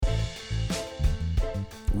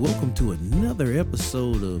Welcome to another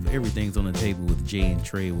episode of Everything's on the Table with Jay and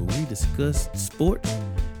Trey, where we discuss sports,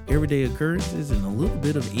 everyday occurrences, and a little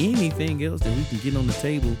bit of anything else that we can get on the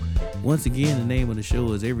table. Once again, the name of the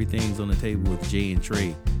show is Everything's on the Table with Jay and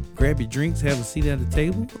Trey. Grab your drinks, have a seat at the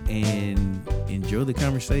table, and enjoy the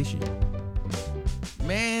conversation.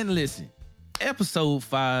 Man, listen, episode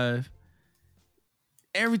 5,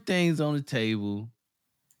 Everything's on the Table.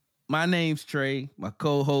 My name's Trey, my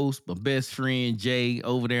co-host, my best friend Jay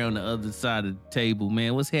over there on the other side of the table.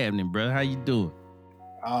 Man, what's happening, bro? How you doing?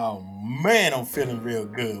 Oh man, I'm feeling real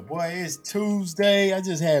good. Boy, it's Tuesday. I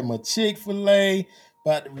just had my Chick-fil-A,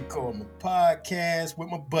 about to record my podcast with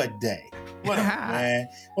my bud Day. What up, man?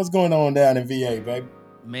 What's going on down in VA, baby?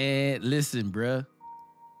 Man, listen, bro.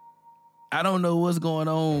 I don't know what's going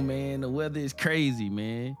on, man. The weather is crazy,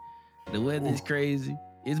 man. The weather is crazy.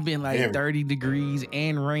 It's been like 30 degrees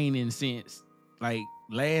and raining since like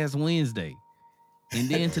last Wednesday. And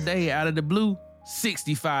then today, out of the blue,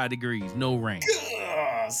 65 degrees, no rain.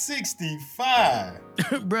 65.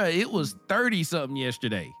 Bruh, it was 30 something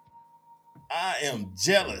yesterday. I am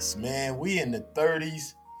jealous, man. We in the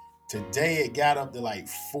 30s. Today it got up to like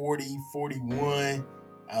 40, 41.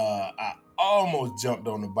 I almost jumped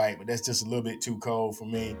on the bike, but that's just a little bit too cold for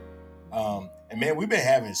me. And man, we've been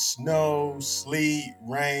having snow, sleet,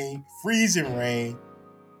 rain, freezing rain.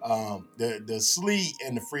 The sleet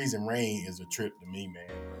and the freezing rain is a trip to me, man.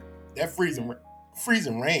 That freezing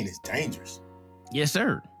rain is dangerous. Yes,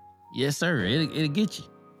 sir. Yes, sir. It'll get you.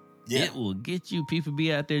 Yeah. It will get you. People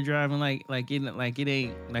be out there driving like it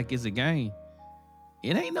ain't like it's a game.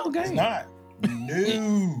 It ain't no game. It's not.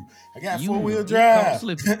 No. I got four-wheel drive.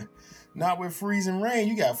 Not with freezing rain.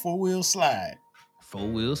 You got four-wheel slide.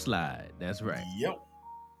 Four-wheel slide. That's right. Yep.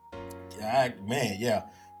 Yeah.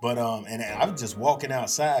 But and I was just walking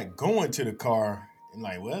outside, going to the car, and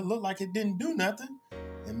like, well, it looked like it didn't do nothing.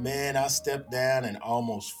 And man, I stepped down and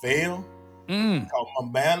almost fell. Caught my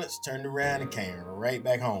balance, turned around, and came right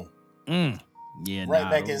back home. Yeah, right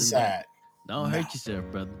back inside. Don't hurt yourself,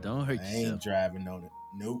 brother. Don't hurt yourself. I ain't driving on it.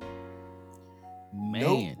 Nope.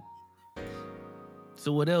 Man.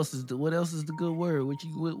 So what else is the good word?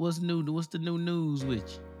 What's new? What's the new news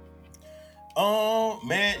with you?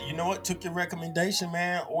 Man, you know what? Took your recommendation,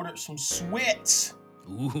 man. Ordered some sweats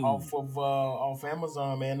off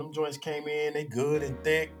Amazon, man. Them joints came in. They good and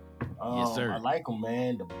thick. Yes, sir. I like them,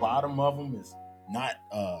 man. The bottom of them is not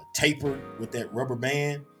tapered with that rubber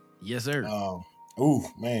band. Yes, sir.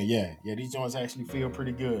 Man, yeah. These joints actually feel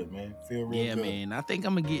pretty good, man. Feel real good. Yeah, man. I think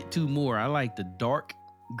I'm gonna get 2 more. I like the dark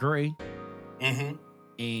gray. Mm-hmm.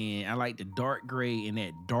 And I like the dark gray and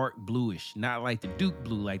that dark bluish, not like the Duke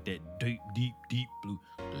blue, like that deep blue.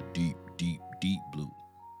 The deep blue.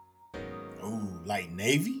 Ooh, like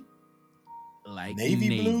navy? Like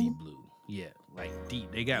navy blue. Yeah, like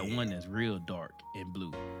deep. They got one that's real dark and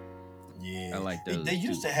blue. Yeah, I like those. They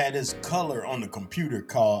used to have this color on the computer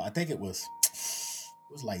called, I think it was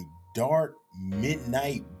like dark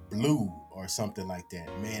midnight blue or something like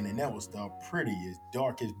that, man. And that was the prettiest,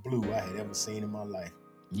 darkest blue I had ever seen in my life.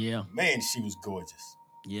 Yeah, man, she was gorgeous.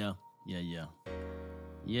 Yeah. Shit,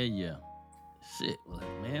 well,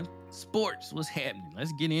 man. Sports, what's happening?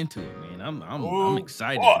 Let's get into it, man. I'm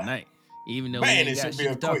excited tonight. Even though man, it should be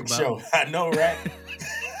a quick show. I know, right?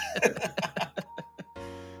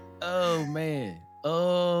 Oh man.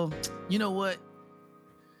 You know what?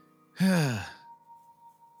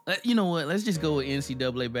 You know what? Let's just go with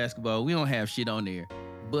NCAA basketball. We don't have shit on there,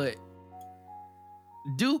 but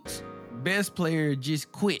Duke's best player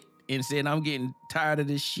just quit and said, "I'm getting tired of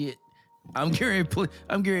this shit. I'm going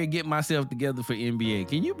to get myself together for NBA."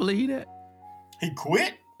 Can you believe that? He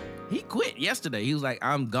quit? He quit yesterday. He was like,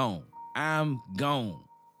 "I'm gone. I'm gone."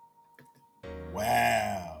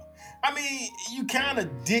 Wow. I mean, you kind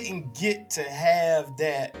of didn't get to have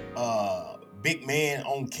that big man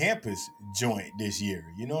on campus joint this year.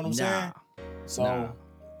 You know what I'm saying? So,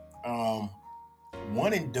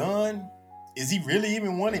 one and done. Is he really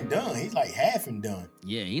even one and done? He's like half and done.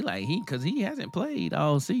 Yeah, because he hasn't played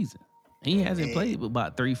all season. He hasn't played but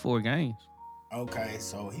about 3-4 games. Okay,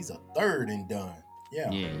 so he's a third and done.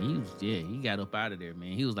 Yeah. He got up out of there,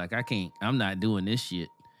 man. He was like, I'm not doing this shit.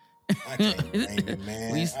 I can't blame him,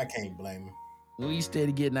 man. I can't blame him. We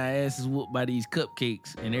steady getting our asses whooped by these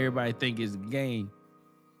cupcakes and everybody think it's a game.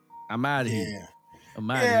 I'm out of here.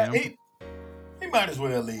 I'm out of here. He might as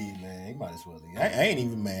well leave, man. He might as well leave. I ain't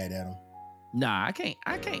even mad at him. Nah, I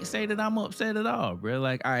can't say that I'm upset at all, bro.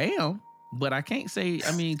 Like, I am, but I can't say,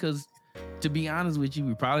 because to be honest with you,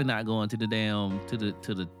 we're probably not going to the damn, to the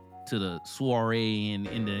soiree in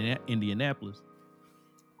Indianapolis.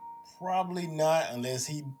 Probably not unless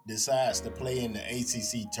he decides to play in the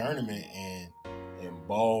ACC tournament and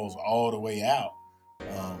balls all the way out.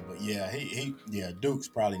 But yeah, Duke's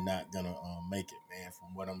probably not gonna make it, man.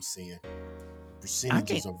 From what I'm seeing, I can't.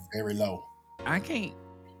 percentages are very low. I can't.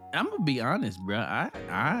 I'm gonna be honest, bro.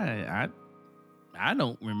 I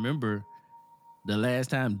don't remember the last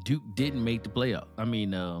time Duke didn't make the playoff. I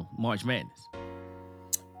mean, March Madness.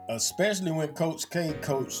 Especially when Coach K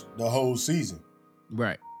coached the whole season.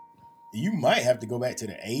 Right. You might have to go back to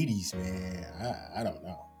the 80s, man. I don't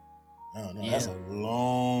know. Yeah. That's a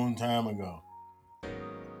long time ago.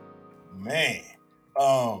 Man.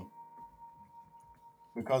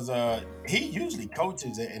 Because he usually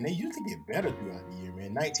coaches it and they usually get better throughout the year,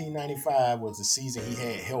 man. 1995 was the season he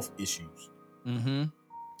had health issues. Mm-hmm.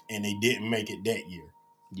 And they didn't make it that year.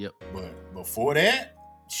 Yep. But before that,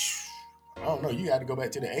 I don't know. You got to go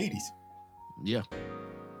back to the 80s. Yeah.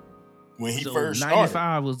 When he So first 95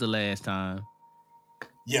 started. was the last time.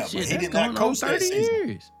 Yeah, Shit, but he that's did not going coach on that 30 season.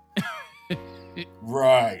 years.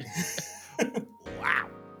 Right. Wow.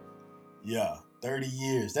 Yeah, 30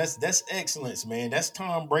 years. That's excellence, man. That's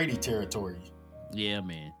Tom Brady territory. Yeah,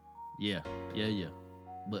 man. Yeah.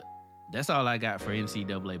 But that's all I got for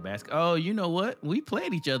NCAA basketball. Oh, you know what? We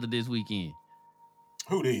played each other this weekend.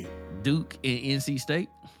 Who did? Duke and NC State.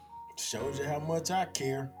 Shows you how much I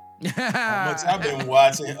care. How much I've been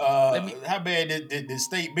watching. How bad did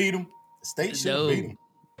State beat them? State should have beat them.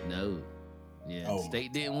 No. Yeah. Oh.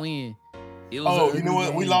 State didn't win. It was you know what?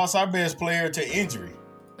 game. We lost our best player to injury.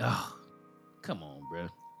 Oh, come on, bro.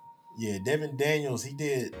 Yeah, Devin Daniels, he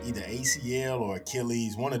did either ACL or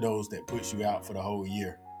Achilles, one of those that puts you out for the whole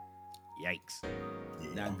year. Yikes.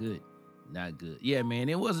 Yeah. Not good. Yeah, man,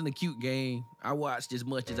 it wasn't a cute game. I watched as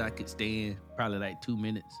much as I could stand, probably like 2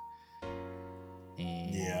 minutes.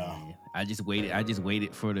 And yeah, I just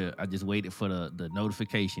waited for the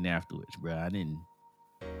notification afterwards, bro. I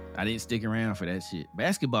didn't stick around for that shit.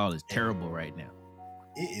 Basketball is terrible right now.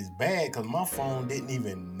 It is bad because my phone didn't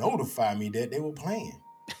even notify me that they were playing.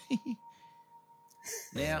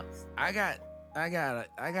 Now I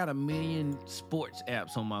got a million sports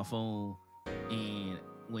apps on my phone, and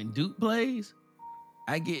when Duke plays,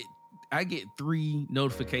 I get 3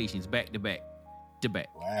 notifications back to back.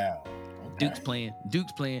 Wow. Okay. Duke's playing.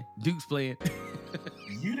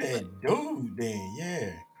 You that dude then,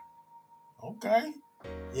 yeah. Okay.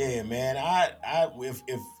 Yeah, man.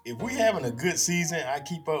 If we having a good season, I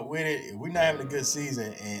keep up with it. If we're not having a good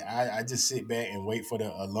season, and I just sit back and wait for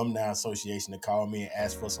the alumni association to call me and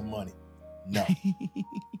ask for some money. No.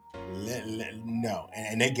 No.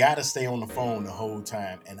 And they gotta stay on the phone the whole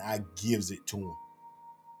time, and I gives it to them.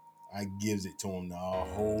 The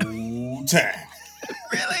whole time.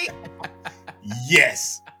 Really?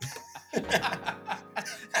 Yes.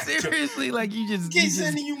 Seriously, like you just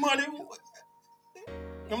sending you money.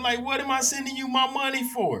 I'm like, what am I sending you my money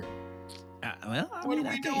for? What are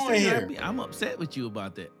we doing here? I'm upset with you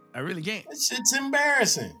about that. I really can't. That shit's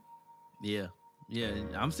embarrassing. Yeah.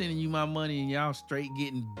 I'm sending you my money and y'all straight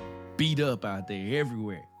getting beat up out there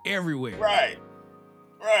everywhere. Right.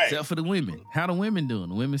 Except for the women. How the women doing?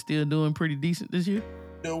 The women still doing pretty decent this year?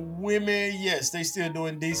 The women, yes, they still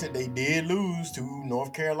doing decent. They did lose to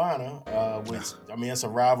North Carolina, which, I mean, it's a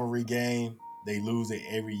rivalry game. They lose it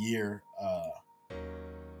every year.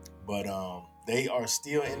 But they are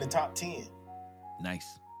still in the top 10. Nice.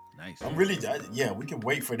 I'm really, we can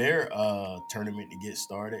wait for their tournament to get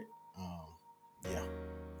started. Yeah.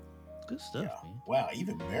 Good stuff, man. Wow,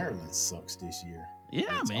 even Maryland sucks this year.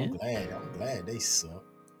 Yeah, man. I'm glad they suck.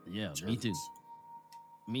 Yeah, Jerks.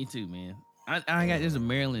 Me too, man. There's a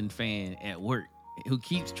Maryland fan at work who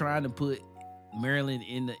keeps trying to put Maryland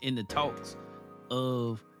in the talks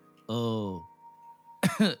of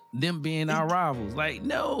them being our rivals. Like,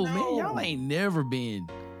 no, man, y'all ain't never been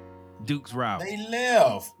Duke's rival. They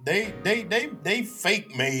left. They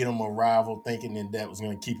fake made them a rival, thinking that was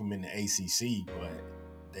going to keep them in the ACC, but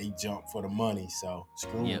they jumped for the money. So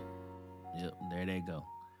screw them. Yep. There they go.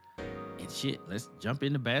 And shit, let's jump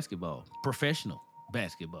into basketball, professional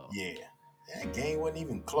basketball. Yeah. That game wasn't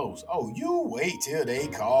even close. Oh, you wait till they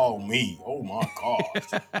call me. Oh my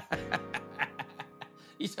gosh.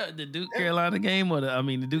 You saw the Duke Carolina game or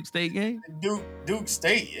the Duke State game? Duke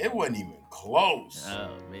State, it wasn't even close.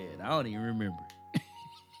 Oh man, I don't even remember.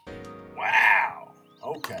 Wow.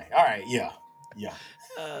 Okay. All right. Yeah.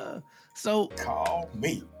 So call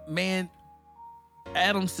me, man.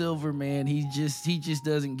 Adam Silver, man, he just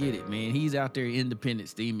doesn't get it, man. He's out there independent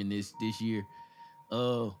steaming this year.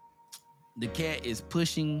 The cat is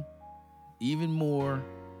pushing even more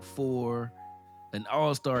for an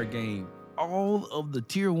all-star game. all of the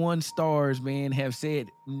tier 1 stars, man, have said,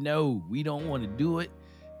 no, we don't want to do it.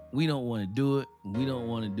 We don't want to do it. We don't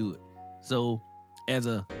want to do it. So, as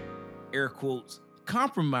a air quotes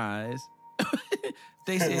compromise,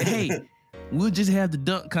 they said, hey, we'll just have the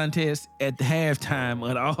dunk contest at the halftime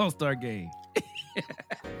of the All-Star game.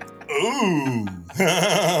 Ooh.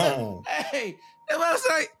 Hey, and I was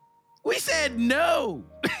like, we said no.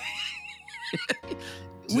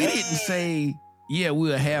 We didn't say, yeah,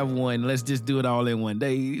 we'll have one. Let's just do it all in one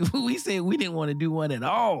day. We said we didn't want to do one at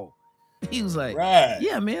all. He was like, right.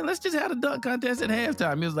 yeah, man, let's just have the dunk contest at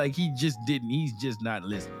halftime. It was like he just didn't. He's just not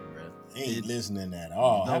listening, bro. He ain't listening at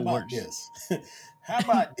all. No How about worse. this? How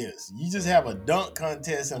about this? You just have a dunk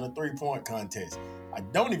contest and a 3-point contest. I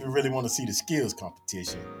don't even really want to see the skills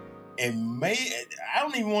competition. And I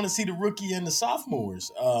don't even want to see the rookie and the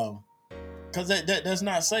sophomores. Because that's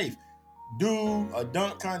not safe. Do a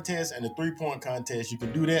dunk contest and a 3-point contest. You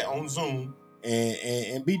can do that on Zoom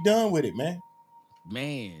and be done with it, man.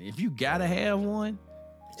 Man, if you gotta have one,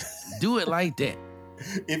 do it like that.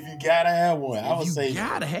 If you gotta have one, I would say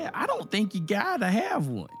I don't think you gotta have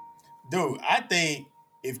one. Dude, I think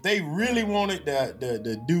if they really wanted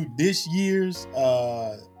to do this year's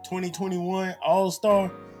 2021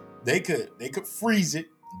 All-Star, they could freeze it,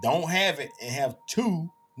 don't have it, and have 2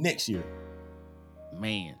 next year.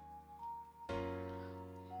 Man.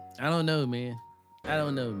 I don't know, man. I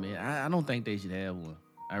don't think they should have one.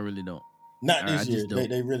 I really don't. Not this year.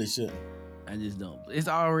 They really shouldn't. I just don't. It's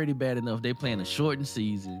already bad enough. They playing a shortened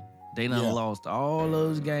season. They done lost all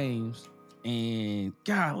those games. And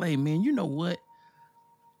golly, man, you know what?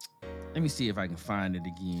 Let me see if I can find it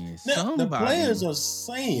again. Now, the players are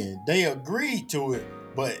saying they agreed to it,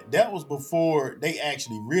 but that was before they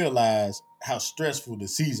actually realized how stressful the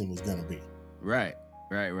season was going to be. Right.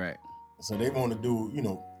 So they want to do,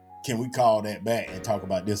 can we call that back and talk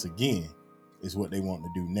about this again? Is what they want to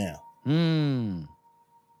do now.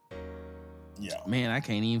 Yeah. Man, I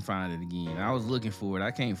can't even find it again. I was looking for it. I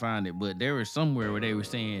can't find it, but there was somewhere where they were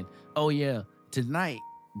saying, "Oh yeah, tonight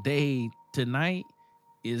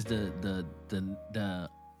is the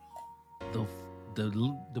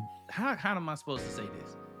how am I supposed to say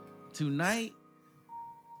this? Tonight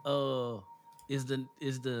is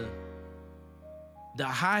the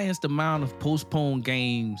highest amount of postponed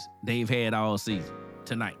games they've had all season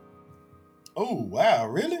tonight." Oh, wow,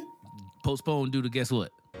 really? Postponed due to guess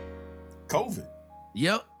what? COVID.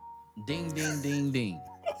 Yep. Ding, ding, ding, ding.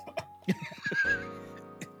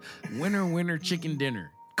 Winner, chicken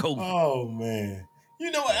dinner. COVID. Oh, man.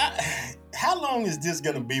 You know what? How long is this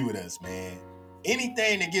going to be with us, man?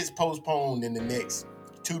 Anything that gets postponed in the next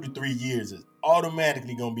 2 to 3 years is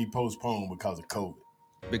automatically going to be postponed because of COVID.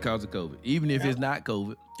 Because of COVID. Even if it's not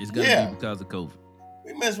COVID, it's going to be because of COVID.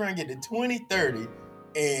 We mess around and get to 2030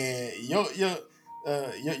 and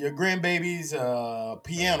your grandbaby's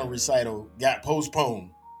piano recital got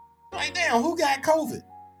postponed. Like, damn, who got COVID?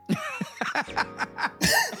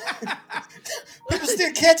 People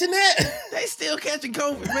still catching that? They still catching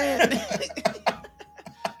COVID, man.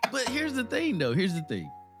 But here's the thing, though.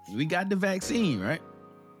 We got the vaccine, right?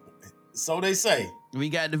 So they say. We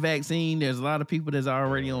got the vaccine. There's a lot of people that's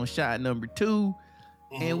already on shot number 2.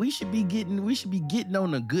 Mm-hmm. And we should be getting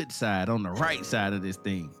on the good side, on the right side of this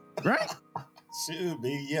thing, right? Should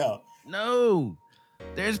be, yeah. No,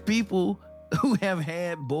 there's people who have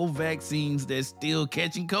had both vaccines that's still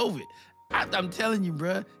catching COVID. I'm telling you,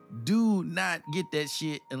 bro, do not get that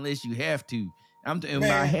shit unless you have to. When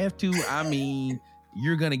I have to, I mean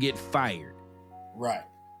you're gonna get fired. Right.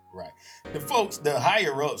 The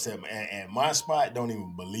higher ups at my spot don't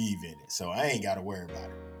even believe in it, so I ain't got to worry about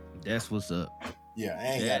it. That's what's up. Yeah, I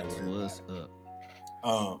ain't got to worry about it. That's what's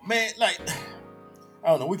up. Man, like, I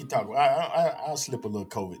don't know. We can talk. I'll slip a little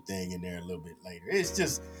COVID thing in there a little bit later.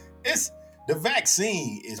 The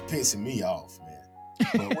vaccine is pissing me off, man.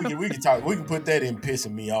 But we can talk. We can put that in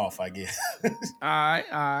pissing me off, I guess. All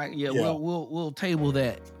right. Yeah. We'll table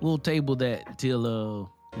that. We'll table that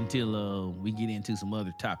until we get into some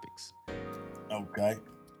other topics. Okay.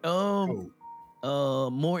 Cool.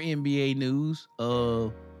 More NBA news.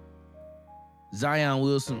 Zion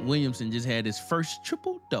Williamson just had his first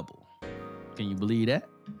triple-double. Can you believe that?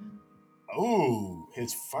 Ooh,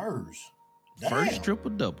 his first. Damn. First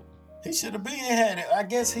triple-double. He should have been had it. I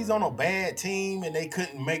guess he's on a bad team and they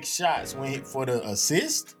couldn't make shots for the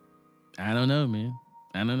assist. I don't know, man.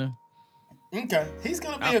 I don't know. Okay. He's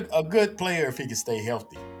going to be a good player if he can stay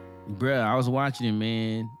healthy. Bruh, I was watching him,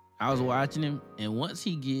 man. And once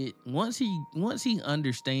he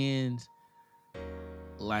understands,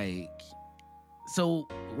 like, So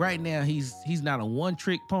right now he's not a one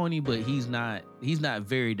trick pony, but he's not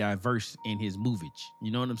very diverse in his movage.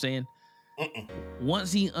 You know what I'm saying? Mm-mm.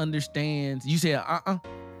 Once he understands, you say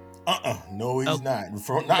No, he's Oh, not.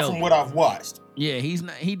 From what I've watched. yeah, he's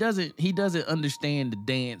not. He doesn't understand the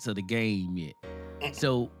dance of the game yet. Mm-mm.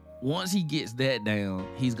 So once he gets that down,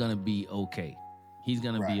 he's gonna be okay. He's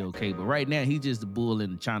gonna be Right. okay. But right now, he's just the bull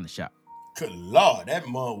in the china shop. Good Lord, that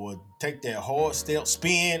mug will take that hard step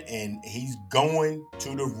spin and he's going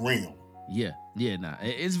to the rim. Yeah, nah.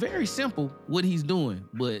 It's very simple what he's doing,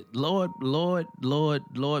 but Lord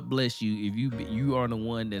bless you if you are the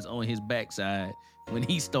one that's on his backside when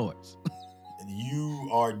he starts. And you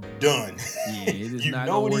are done. Yeah, it is You not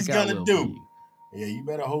know gonna what work he's out gonna well do. for you. Yeah, you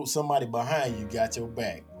better hope somebody behind you got your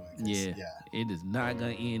back. Boy, Yeah, it is not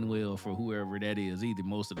gonna end well for whoever that is either.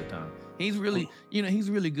 Most of the time, he's really, he's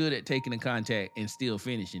really good at taking the contact and still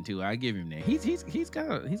finishing too. I give him that. He's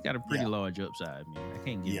got a pretty large upside, man. I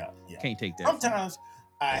can't can't take that. Sometimes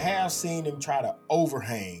I have seen him try to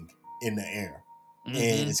overhang in the air. Mm-hmm.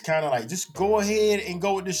 And it's kind of like, just go ahead and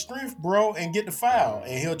go with the strength, bro, and get the foul.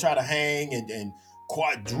 And he'll try to hang and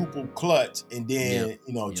quadruple clutch and then,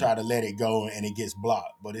 try to let it go and it gets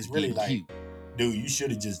blocked. But it's really Getting like, cute. dude, you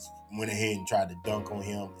should have just went ahead and tried to dunk on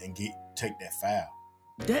him and take that foul.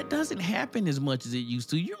 That doesn't happen as much as it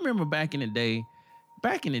used to. You remember back in the day,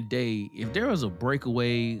 if there was a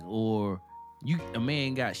breakaway or a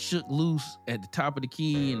man got shook loose at the top of the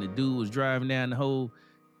key and the dude was driving down the hole,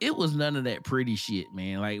 it was none of that pretty shit,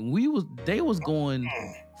 man. Like they was going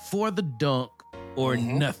for the dunk or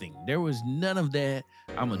nothing. There was none of that.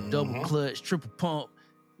 I'm a double clutch, triple pump.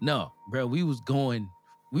 No, bro, we was going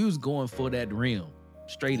for that rim,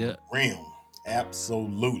 straight up. Rim.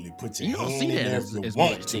 Absolutely. Put your You don't hand see in that there as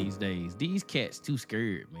much these days. These cats too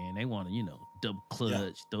scared, man. They want to, double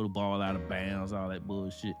clutch, throw the ball out of bounds, all that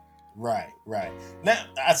bullshit. Right. Now,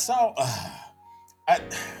 I saw,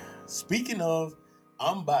 speaking of,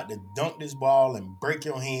 I'm about to dunk this ball and break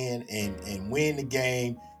your hand and win the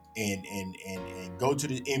game and go to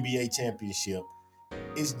the NBA championship.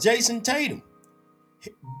 It's Jason Tatum.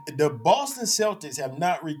 The Boston Celtics have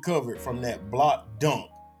not recovered from that block dunk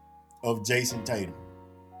of Jason Tatum.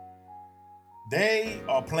 They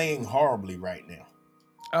are playing horribly right now.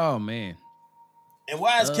 Oh, man. And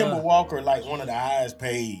why is Kemba Walker like one of the highest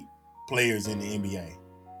paid players in the NBA?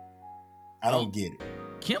 I don't get it.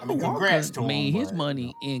 Kemba Walker made his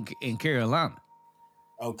money in Carolina.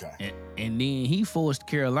 Okay. And then he forced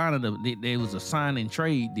Carolina there was a sign and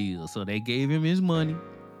trade deal. So they gave him his money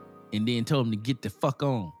and then told him to get the fuck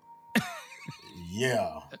on.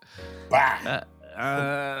 Yeah. Bye.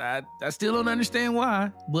 I still don't understand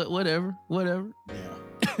why, but whatever. Yeah.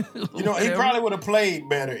 He probably would have played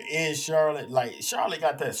better in Charlotte. Like, Charlotte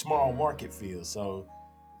got that small market feel, so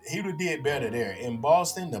he would have did better there. In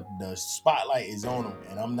Boston, the spotlight is on him,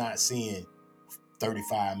 and I'm not seeing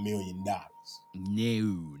 $35 million.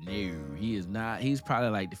 No, he is not. He's probably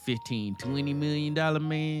like the $15-20 million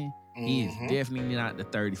man. He is definitely not the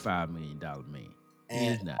 $35 million man. He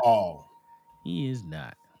is not. He is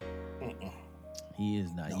not. He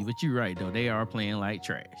is not. No. But you're right, though. They are playing like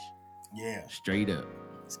trash. Yeah. Straight up.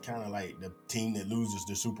 It's kind of like the team that loses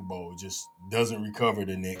the Super Bowl just doesn't recover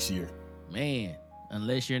the next year. Man,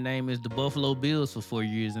 unless your name is the Buffalo Bills for 4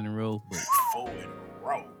 years in a row. But 4 in a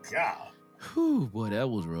row, God. Whew, boy, that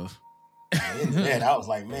was rough. Man, I was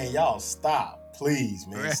like, man, y'all stop. Please,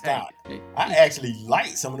 man, right. Stop. I actually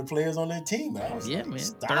liked some of the players on that team. But I was like, man.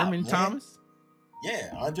 Stop, Thurman man. Thomas.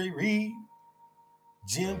 Yeah, Andre Reed.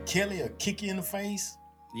 Jim Kelly, a kick you in the face.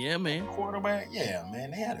 Yeah, man. Quarterback. Yeah, man.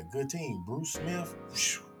 They had a good team. Bruce Smith.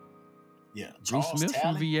 Whew. Yeah. Bruce Smith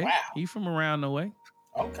Talley. from VA. Wow. He from around the way.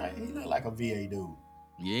 Okay. He look like a VA dude.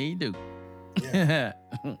 Yeah, he do. Yeah.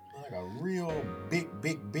 Like a real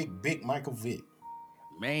big Michael Vick.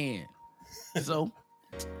 Man. So,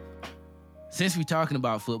 since we talking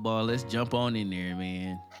about football, let's jump on in there,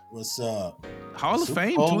 man. What's up? Hall of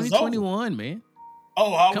Fame 2021, man.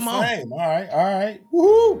 Oh, Hall of Fame. All right.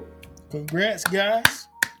 Woohoo! Congrats, guys.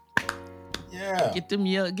 Yeah. Get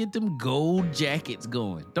them gold jackets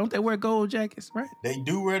going. Don't they wear gold jackets, right? They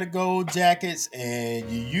do wear the gold jackets, and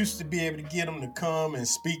you used to be able to get them to come and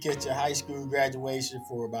speak at your high school graduation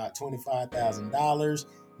for about $25,000.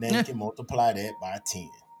 Now you can multiply that by 10.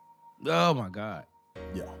 Oh my God.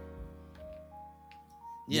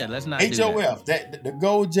 Yeah, let's not HOF, do that. The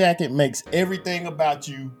gold jacket makes everything about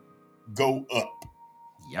you go up.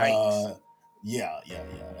 Yikes. Yeah.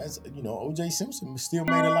 That's O.J. Simpson still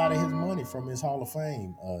made a lot of his money from his Hall of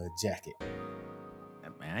Fame jacket.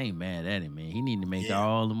 Man, I ain't mad at him, man. He need to make Yeah.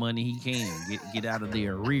 all the money he can. Get out of the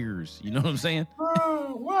arrears. You know what I'm saying?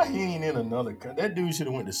 Why he ain't in another country? That dude should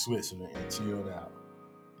have went to Switzerland and chilled out.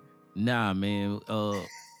 Nah, man.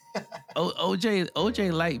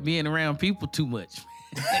 OJ like being around people too much.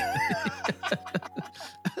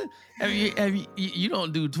 You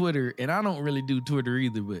don't do Twitter, and I don't really do Twitter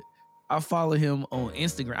either, but I follow him on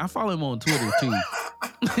Instagram. I follow him on Twitter too.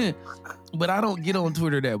 But I don't get on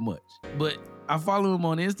Twitter that much. But I follow him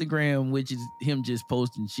on Instagram, which is him just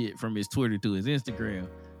posting shit from his Twitter to his Instagram.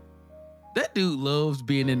 That dude loves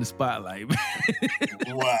being in the spotlight, man.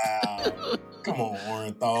 Wow. Come on,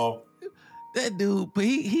 Orenthal. That dude, but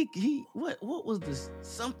he what was this?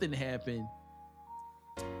 Something happened.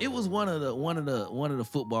 It was one of the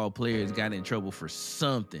football players got in trouble for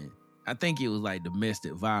something. I think it was like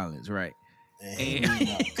domestic violence, right? And he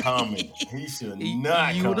not comment. He should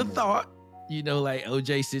not. You would have thought, like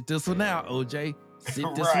OJ, sit this one out. OJ, sit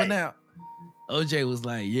this one out. OJ was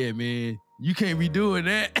like, "Yeah, man, you can't be doing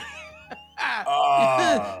that."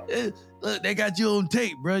 Look, they got you on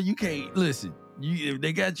tape, bro. You can't listen. If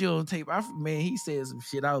they got you on tape, man, he said some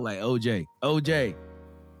shit. I was like, OJ,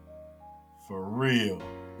 for real.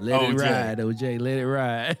 Let it ride, OJ. Let it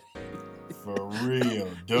ride. For real,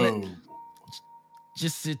 dude.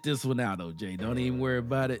 Just sit this one out, OJ. Don't even worry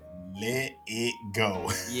about it. Let it go.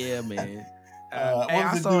 Yeah, man.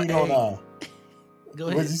 What was the dude on? Go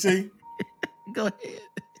ahead. What'd you see? Go ahead.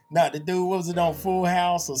 Nah, the dude, was it on Full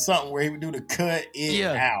House or something where he would do the cut it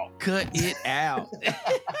out? Cut it out.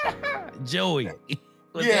 Joey.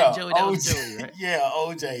 Joey, that was Joey, right? Yeah,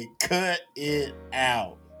 OJ, cut it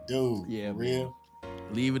out. Dude, yeah, real.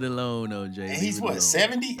 Leave it alone, OJ. And he's what,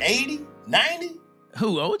 70, 80, 90?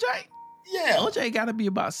 Who, OJ? Yeah. OJ got to be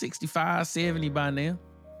about 65, 70 by now.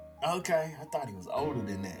 Okay, I thought he was older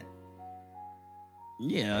than that.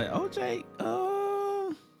 Yeah, OJ,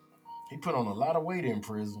 he put on a lot of weight in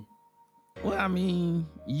prison. Well, I mean,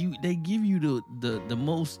 they give you the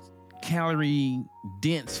most calorie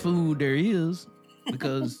dense food there is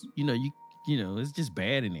because it's just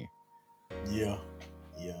bad in there. Yeah,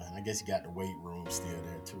 and I guess he got the weight room still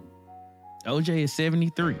there too. OJ is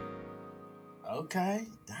 73. Okay,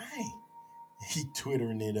 dang, he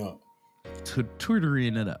twittering it up.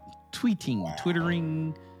 Twittering it up, tweeting, wow.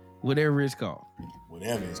 Twittering, whatever it's called.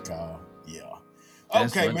 Whatever it's called, yeah.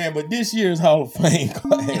 That's okay, funny. man, but this year's Hall of Fame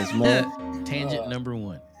class, man. Tangent number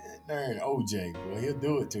one. Darn OJ, boy, he'll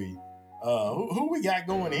do it to you. Who we got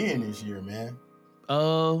going in this year, man?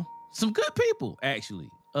 Some good people, actually.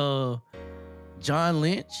 John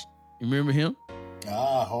Lynch, you remember him?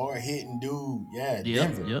 Hard hitting dude. Yeah,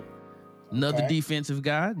 Denver. Yep. Another defensive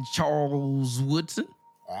guy, Charles Woodson.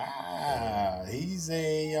 He's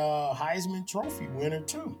a Heisman Trophy winner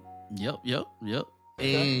too. Yep.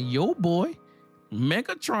 And your boy,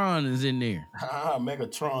 Megatron is in there.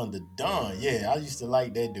 Megatron the Don. Yeah, I used to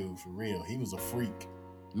like that dude for real. He was a freak.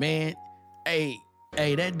 Man, hey,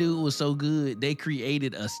 that dude was so good. They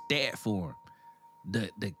created a stat for him.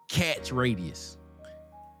 The catch radius.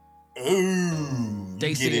 Ooh,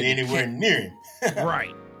 they get it anywhere near him.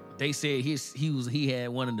 Right. They said he had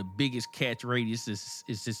one of the biggest catch radiuses.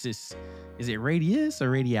 Is it radius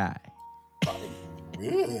or radii? Probably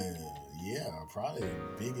good. Yeah, probably the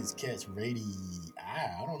biggest catch radii.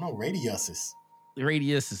 I don't know, radiuses.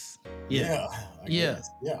 Radiuses. Yeah. I guess.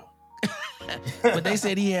 Yeah. But they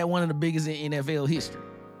said he had one of the biggest in NFL history.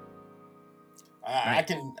 I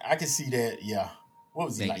can see that. Yeah. What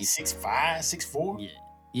was he, like 6'5", 6'4"?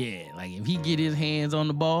 Yeah. Like if he get his hands on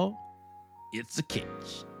the ball, it's a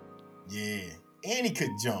catch. Yeah. And he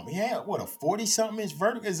could jump. He had, a 40-something inch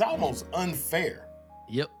vertical? It's almost unfair.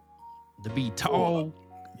 Yep. To be tall,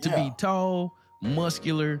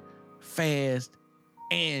 muscular, fast,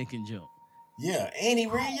 and can jump. Yeah, and he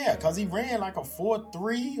ran, because he ran like a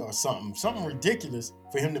 4.3 or something ridiculous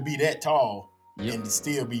for him to be that tall and to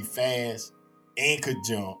still be fast and could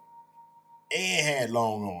jump and had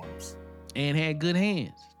long arms. And had good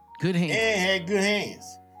hands. And had good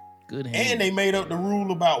hands. And they made up the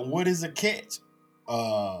rule about what is a catch.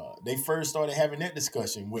 They first started having that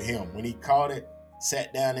discussion with him when he caught it,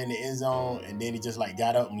 sat down in the end zone, and then he just like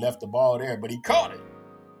got up and left the ball there, but he caught it.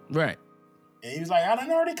 Right. And he was like, I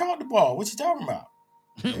done already caught the ball. What you talking about?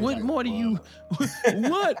 What more do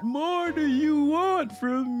you want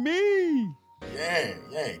from me? Yeah.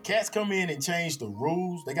 Cats come in and change the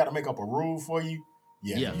rules. They got to make up a rule for you.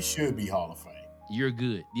 Yeah, you should be Hall of Fame. You're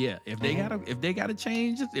good. Yeah. If they gotta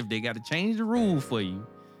change the rule for you,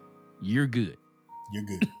 you're good. You're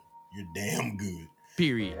good. You're damn good.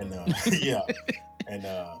 Period. And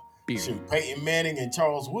shoot, Peyton Manning and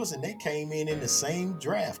Charles Woodson, they came in the same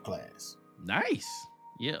draft class. Nice.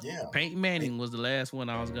 Yep. Yeah. Peyton Manning was the last one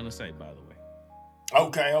I was gonna say, by the way.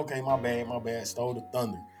 Okay, my bad. Stole the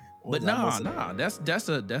thunder. But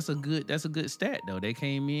that's a good stat though. They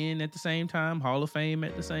came in at the same time, Hall of Fame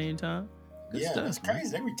at the same time. Good Yeah, stuff, that's man.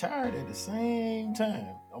 crazy. They retired at the same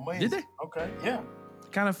time. Amazing. Did they? Okay, yeah.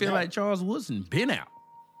 Kind of feel like Charles Woodson been out.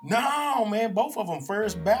 No, man, both of them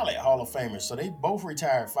first ballot Hall of Famers. So they both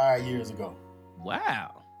retired 5 years ago.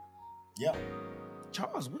 Wow. Yep.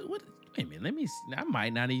 Charles, what? Wait a minute. Let me. I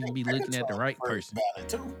might not even be looking at the right first person. Ballot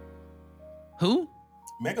too. Who?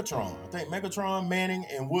 Megatron. I think Megatron, Manning,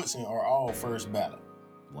 and Woodson are all first ballot.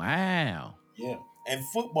 Wow. Yeah. And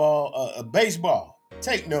football, baseball.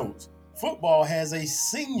 Take notes. Football has a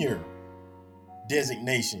senior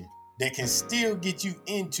designation that can still get you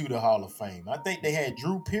into the Hall of Fame. I think they had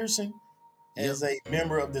Drew Pearson as a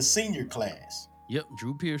member of the senior class. Yep,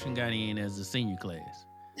 Drew Pearson got in as a senior class.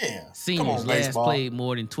 Yeah. Seniors last played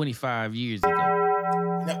more than 25 years ago.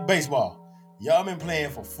 Now, baseball. Y'all been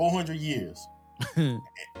playing for 400 years. Y'all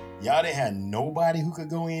didn't have nobody who could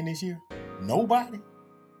go in this year? Nobody?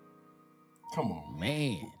 Come on,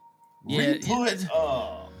 man. Put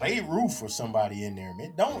Babe Ruth or somebody in there,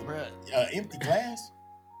 man. Don't empty glass.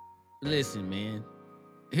 Listen, man.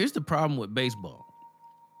 Here's the problem with baseball.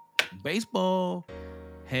 Baseball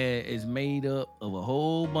is made up of a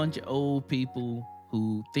whole bunch of old people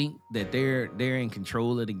who think that they're in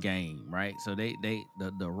control of the game, right? So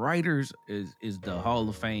the writers is the Hall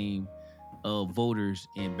of Fame of voters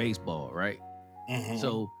in baseball, right? Mm-hmm.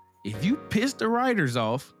 So if you piss the writers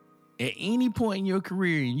off at any point in your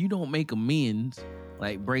career and you don't make amends,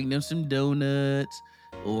 like bring them some donuts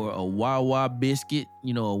or a Wawa biscuit,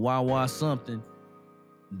 a Wawa something,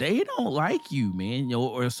 they don't like you, man.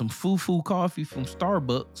 Or some foo-foo coffee from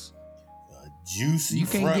Starbucks. A juicy you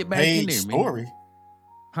can't front get back page in there, story. Man.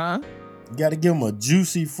 Huh? You got to give them a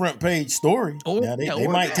juicy front page story. Now they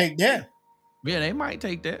might take that. Yeah, they might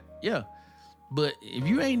take that. Yeah. But if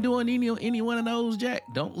you ain't doing any one of those, Jack,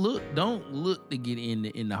 don't look to get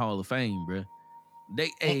in the Hall of Fame, bro.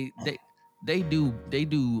 They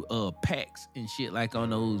do packs and shit like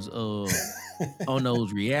on those on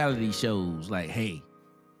those reality shows. Like, hey,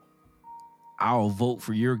 I'll vote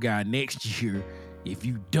for your guy next year if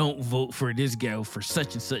you don't vote for this guy for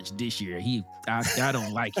such and such this year. I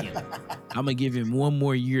don't like him. I'm gonna give him one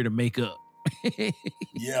more year to make up.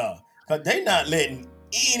 Yeah, cause they not letting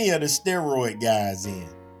any of the steroid guys in.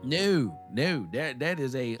 No, that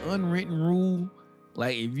is a unwritten rule.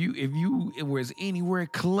 Like if it was anywhere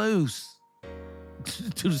close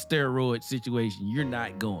to the steroid situation, you're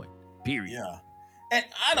not going. Period. Yeah, and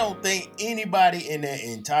I don't think anybody in that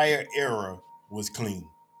entire era was clean.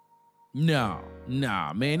 No,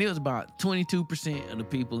 man. It was about 22% of the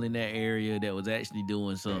people in that area that was actually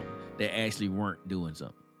doing something that actually weren't doing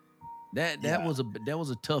something. That was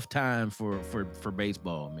a tough time for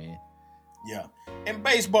baseball, man. Yeah. And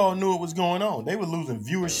baseball knew what was going on. They were losing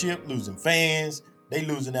viewership, losing fans. They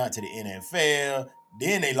losing out to the NFL.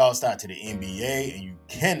 Then they lost out to the NBA, and you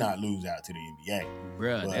cannot lose out to the NBA.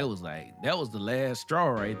 Bruh, that was the last straw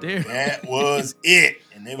right there. That was it.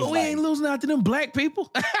 And it was we ain't losing out to them black people.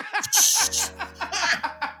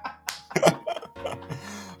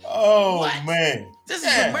 Oh, what? Man. This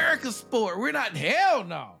is America's sport. We're not, hell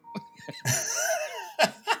no.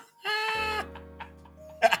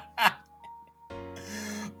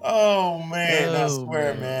 Oh man, I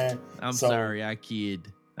swear, man. I'm sorry, I kid.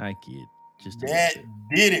 Just that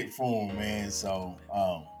did it for him, man. So,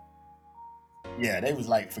 yeah, they was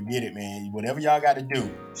like, forget it, man. Whatever y'all got to do,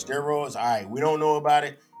 steroids. All right, we don't know about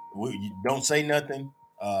it. You don't say nothing.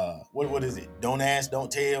 What is it? Don't ask,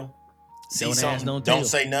 don't tell. See don't something, ask, don't tell. Don't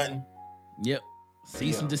say nothing. Yep.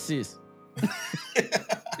 Cease and desist.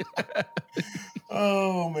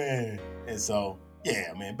 Oh man, and so.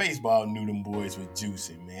 Yeah, man, baseball knew them boys was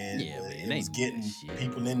juicing, man. Yeah, man. It was getting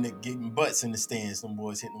people getting butts in the stands. Them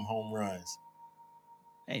boys hitting them home runs.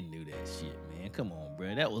 They knew that shit, man. Come on,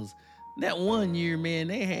 bro. That one year, man.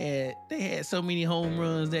 They had so many home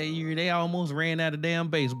runs that year. They almost ran out of damn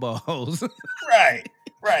baseballs. Right.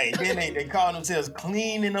 Then they called themselves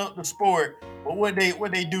cleaning up the sport. But what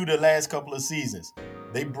they do the last couple of seasons?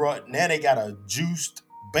 They got a juiced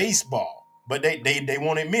baseball, but they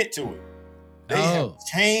won't admit to it. They have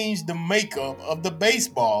changed the makeup of the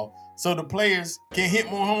baseball so the players can hit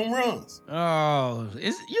more home runs. Oh,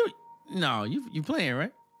 you playing,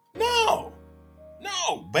 right? No.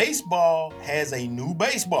 Baseball has a new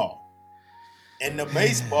baseball. And the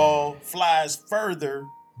baseball flies further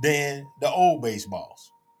than the old baseballs.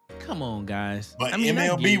 Come on, guys. But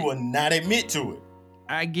MLB will not admit to it.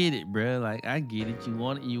 I get it, bro. Like I get it. You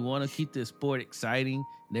want to keep the sport exciting.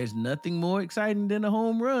 There's nothing more exciting than a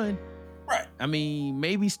home run. Right. I mean,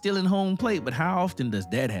 maybe stealing home plate, but how often does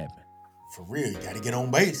that happen? For real, you got to get on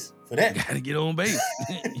base for that. You got to get on base,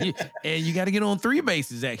 and you got to get on 3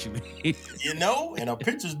 bases actually. And a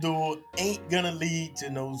pitcher's duel ain't gonna lead to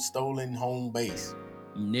no stolen home base.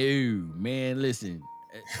 No, man. Listen,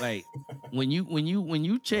 like when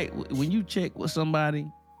you check with somebody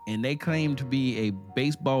and they claim to be a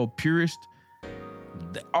baseball purist,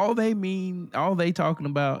 all they talking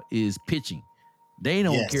about is pitching. They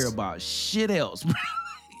don't care about shit else.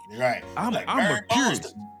 Right. I'm a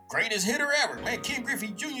purist. Greatest hitter ever. Man, Ken Griffey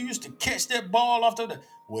Jr. used to catch that ball off the...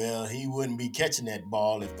 Well, he wouldn't be catching that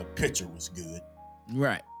ball if the pitcher was good.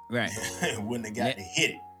 Right. Wouldn't have got to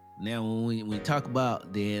hit it. Now, when we talk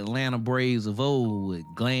about the Atlanta Braves of old with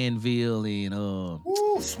Glanville and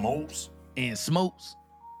Smokes. And Smokes.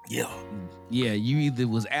 Yeah, you either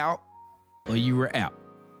was out or you were out.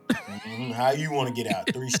 How you want to get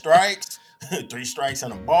out? 3 strikes? 3 strikes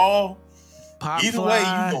on a ball? Pop Either fly,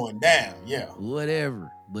 way, you going down. Yeah.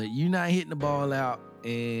 Whatever. But you not hitting the ball out,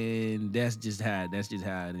 and that's just how it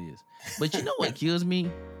is. But you know what kills me?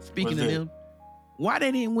 Speaking of them, why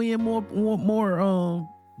they didn't win more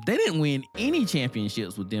they didn't win any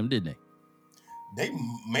championships with them, did they?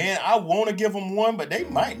 I want to give them one, but they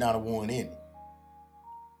might not have won any.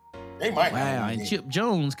 They might not have won and any. Chip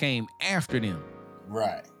Jones came after them.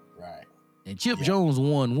 Right. And Chip Jones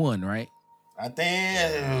won one, right? I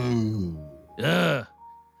think...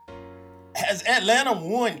 Has Atlanta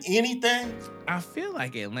won anything? I feel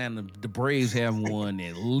like Atlanta, the Braves have won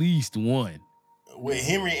at least one. With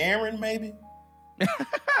Henry Aaron, maybe?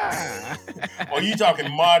 Or you talking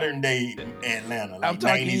modern day Atlanta? Like I'm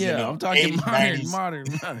talking 90s I'm talking 80s, modern.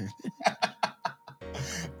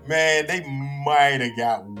 Man, they might have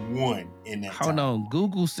got one in that Hold on.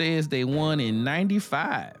 Google says they won in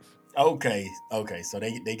 95. Okay. So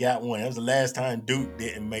they got one. That was the last time Duke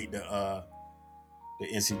didn't make the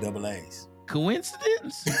NCAAs.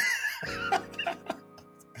 Coincidence? I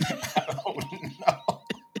don't know.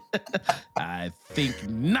 I think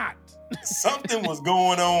not. Something was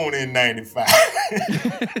going on in 95.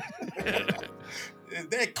 Is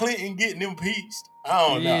that Clinton getting impeached? I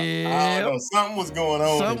don't know. Something was going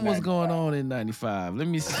on. Something was going on in 95. Let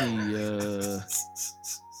me see.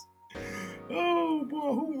 Oh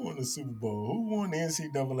boy, who won the Super Bowl? Who won the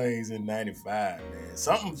NCAAs in 95, man?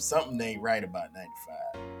 Something ain't right about 95.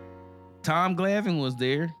 Tom Glavine was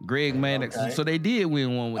there. Greg Maddux. Okay. So they did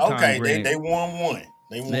win one with Tom Glavine. Okay, they won one.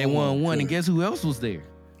 They won one. And guess who else was there?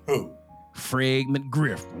 Who? Fred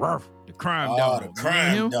McGriff. Ruff, the crime dog. The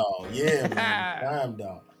crime dog. Yeah, man. The crime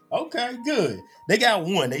dog. Okay, good. They got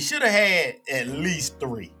one. They should have had at least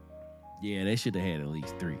 3. Yeah, they should have had at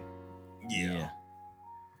least 3. Yeah.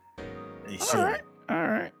 They should. All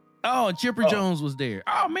right. Oh, Chipper Jones was there.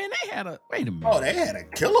 Oh, man, wait a minute. Oh, they had a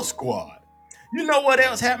killer squad. You know what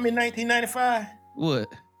else happened in 1995? What?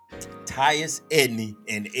 Tyus Edney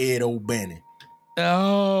and Ed O'Bannon.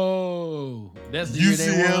 Oh, that's the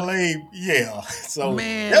UCLA. Yeah. So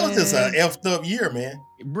man, that was just an effed up year, man.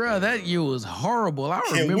 Bro, that year was horrible. I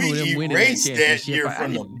remember them winning that championship. That year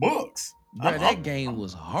from the books. Bro, that game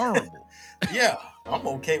was horrible. Yeah, I'm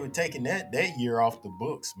okay with taking that year off the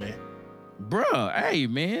books, man. Bro, hey,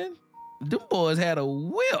 man. Them boys had a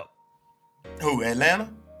whip. Who,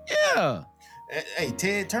 Atlanta? Yeah. Hey,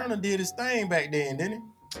 Ted Turner did his thing back then, didn't he?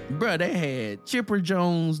 Bro, they had Chipper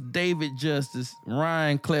Jones, David Justice,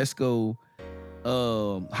 Ryan Klesko,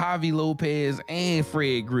 Javi Lopez, and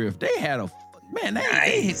Fred Griff. They had a man. They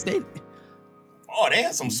had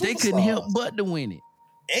some superstars. They couldn't help but to win it.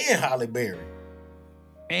 And Holly Berry.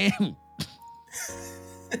 And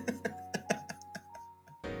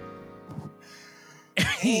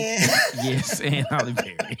yes, and Holly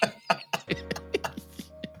Berry.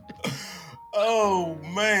 Oh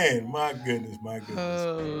man, my goodness.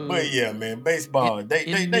 But yeah, man, baseball,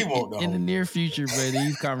 they won't know. In the near future, bro,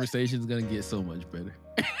 these conversations gonna get so much better.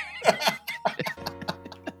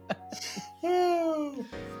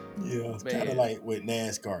 Yeah, it's kind of like with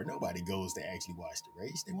NASCAR. Nobody goes to actually watch the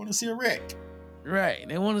race. They want to see a wreck. Right,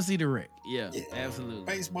 they want to see the wreck. Yeah, absolutely.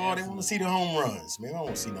 Baseball, They want to see the home runs. Man, I don't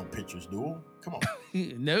want to see no pitchers duel. Come on.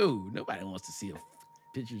 No, nobody wants to see a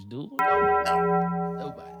pitchers duel. No,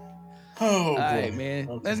 nobody. Oh, all boy. right, man.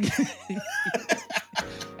 Okay. Let's get.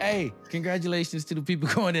 Hey, congratulations to the people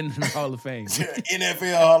going into the Hall of Fame.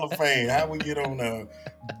 NFL Hall of Fame. How we get on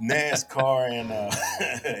NASCAR and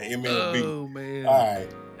MLB? Oh man! All right.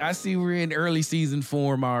 I see we're in early season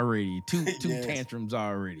form already. Two tantrums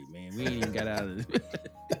already, man. We ain't even got out of it.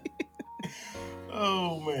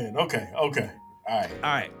 Oh man. Okay. All All right.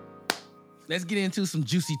 All right. Let's get into some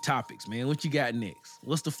juicy topics, man. What you got next?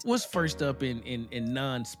 What's first up in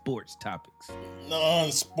non-sports topics?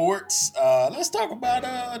 Non-sports. Let's talk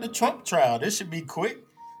about the Trump trial. This should be quick.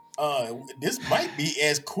 This might be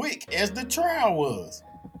as quick as the trial was.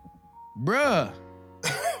 Bruh.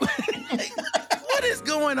 What is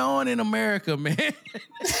going on in America, man?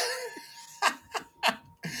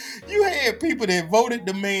 You had people that voted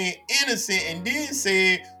the man innocent and then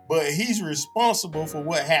said, but he's responsible for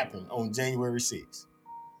what happened on January 6th.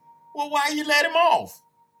 Well, why you let him off?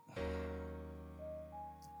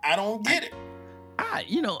 I don't get it.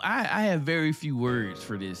 I have very few words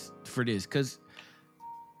for this because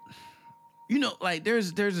like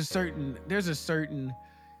there's a certain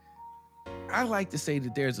I like to say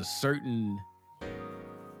that there's a certain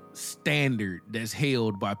standard that's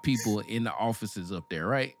held by people in the offices up there,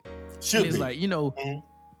 right? Should it's be. like, you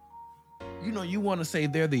want to say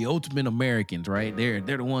they're the ultimate Americans, right? They're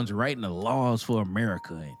the ones writing the laws for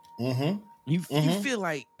America. And you feel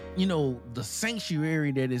like, the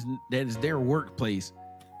sanctuary that is their workplace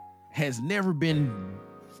have never been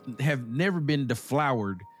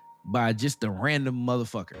deflowered by just a random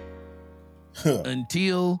motherfucker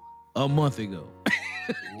until a month ago.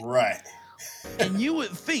 Right. And you would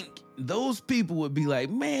think those people would be like,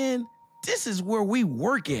 man, this is where we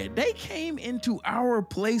work at. They came into our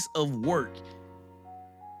place of work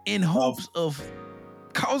in hopes of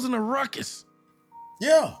causing a ruckus.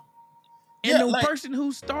 Yeah. And the person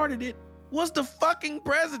who started it was the fucking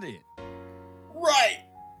president. Right.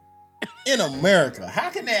 In America.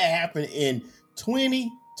 How can that happen in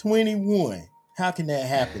 2021? How can that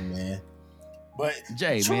happen, man? But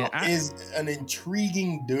Jay, Trump is an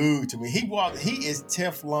intriguing dude to me. He is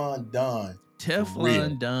Teflon Don.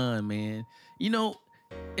 Teflon Don, man.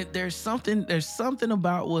 There's something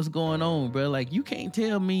about what's going on, bro. Like, you can't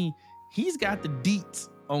tell me he's got the deets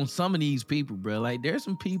on some of these people, bro. Like, there's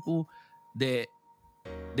some people that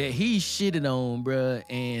he's shitted on, bro,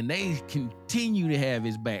 and they continue to have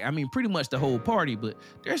his back. I mean, pretty much the whole party, but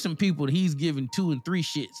there's some people that he's giving 2 and 3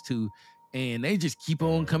 shits to, and they just keep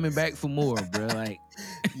on coming back for more, bro. Like,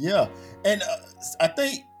 yeah, and I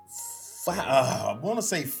think I want to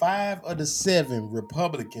say 5 of the 7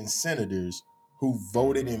 Republican senators who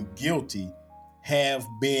voted him guilty have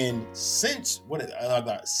been censured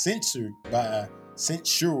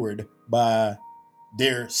by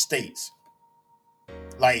their states.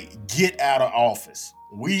 Like, get out of office.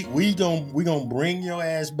 We gonna bring your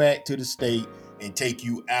ass back to the state and take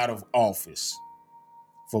you out of office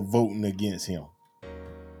for voting against him.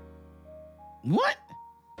 What?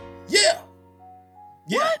 Yeah.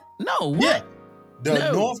 What? No, what? Yeah.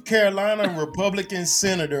 The North Carolina Republican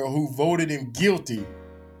senator who voted him guilty,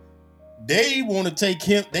 they want to take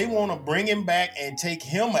him, they want to bring him back and take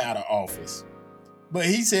him out of office. But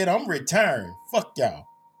he said, I'm retiring. Fuck y'all.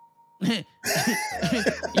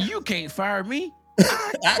 You can't fire me.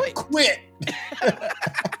 I quit.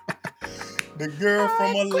 The girl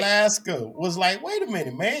from Alaska was like, wait a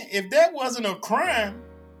minute, man. If that wasn't a crime,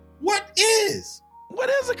 what is?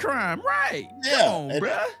 What is a crime? Right. Yeah. Come on,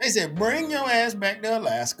 bruh. They said, bring your ass back to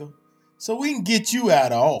Alaska so we can get you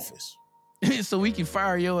out of office. So we can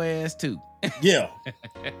fire your ass too. Yeah.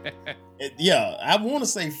 Yeah. I want to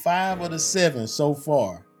say 5 of the 7 so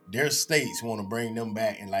far, their states want to bring them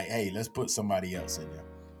back and like, hey, let's put somebody else in there.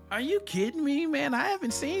 Are you kidding me, man? I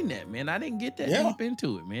haven't seen that, man. I didn't get that deep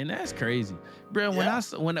into it, man. That's crazy, bro. When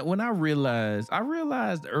I realized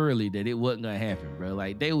early that it wasn't gonna happen, bro.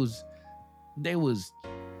 Like, they was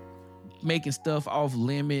making stuff off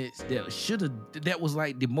limits that was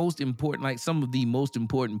like the most important, like some of the most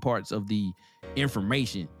important parts of the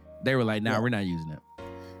information. They were like, nah, we're not using that.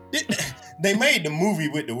 They made the movie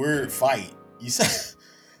with the word fight. You said.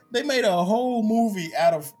 They made a whole movie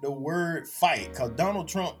out of the word fight because Donald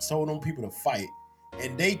Trump told them people to fight,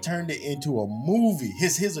 and they turned it into a movie.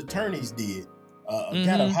 His attorneys did.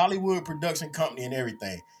 Got a Hollywood production company and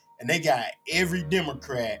everything, and they got every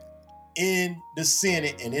Democrat in the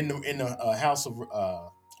Senate and in the House of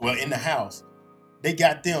in the House. They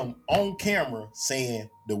got them on camera saying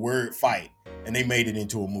the word fight, and they made it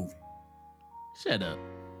into a movie. Shut up.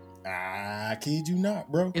 I kid you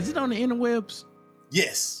not, bro. Is it on the interwebs?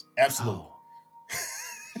 Yes, absolutely.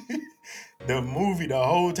 Oh. The movie, the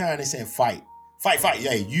whole time they saying fight.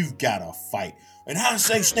 Yeah, you've got to fight. And I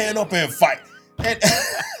say stand up and fight. And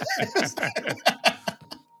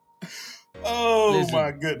Oh Listen.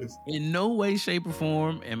 my goodness. In no way, shape, or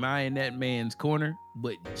form am I in that man's corner.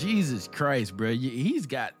 But Jesus Christ, bro, he's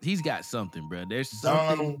got something, bro. There's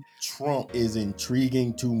something. Donald Trump is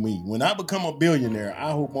intriguing to me. When I become a billionaire,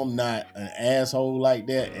 I hope I'm not an asshole like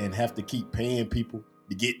that and have to keep paying people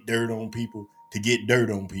to get dirt on people, to get dirt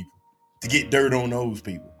on people, to get dirt on those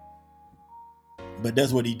people. But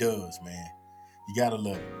that's what he does, man. You gotta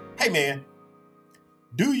love it. Hey, man,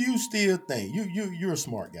 do you still think you're a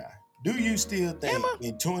smart guy? Do you still think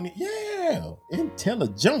in 20? Yeah,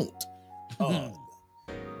 intelligent.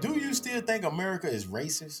 Do you still think America is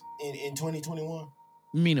racist in 2021?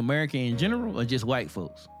 You mean America in general or just white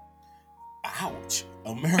folks? Ouch.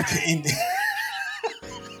 America in.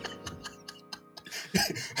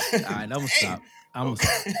 All right, I'm gonna stop.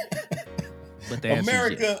 But the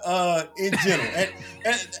America in general.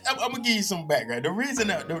 And I'm gonna give you some background. The reason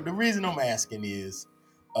I'm asking is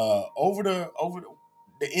over the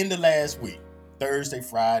end of last week, Thursday,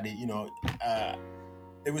 Friday,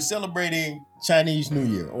 they were celebrating Chinese New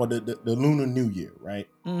Year or the Lunar New Year, right?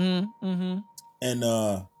 And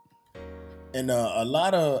a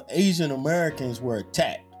lot of Asian Americans were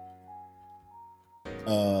attacked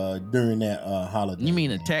during that holiday. You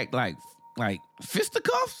mean attacked like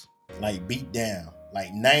fisticuffs? Like beat down,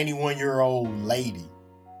 like 91-year-old lady.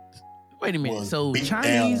 Wait a minute. So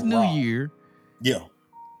Chinese New Year, yeah,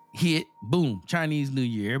 hit, boom, Chinese New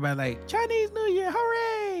Year. Everybody like Chinese New Year,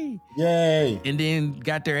 hooray! Yay! And then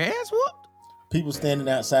got their ass whooped. People standing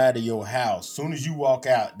outside of your house. Soon as you walk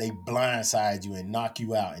out, they blindside you and knock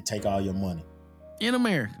you out and take all your money. In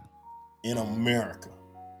America.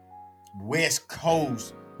 West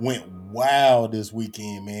Coast went wild this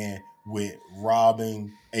weekend, man, with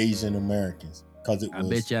robbing Asian Americans because it was. I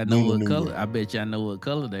bet y'all know what color. I bet y'all know what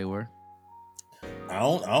color they were. I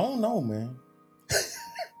don't know, man.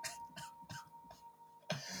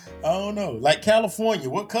 I don't know. Like California,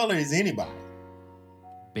 what color is anybody?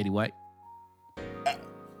 Betty White.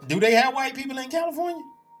 Do they have white people in California?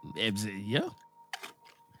 Yeah.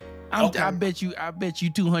 Okay. I bet you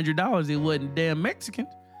 $200 it wasn't damn Mexican.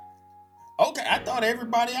 Okay, I thought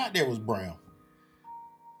everybody out there was brown.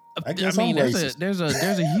 I mean,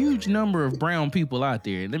 there's a huge number of brown people out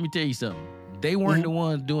there. And let me tell you something. They weren't the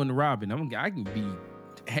ones doing the robbing.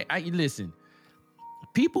 Listen,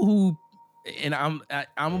 people who, and I'm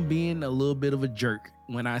being a little bit of a jerk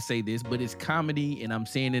when I say this, but it's comedy and I'm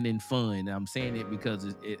saying it in fun. I'm saying it because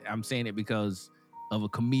of a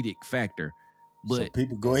comedic factor. But so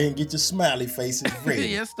people, go ahead and get your smiley faces ready.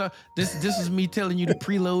 Yes, this is me telling you to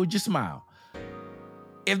preload your smile.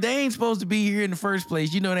 If they ain't supposed to be here in the first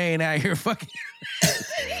place, you know they ain't out here fucking.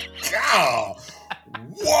 God.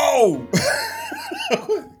 Whoa.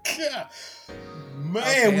 God. Man,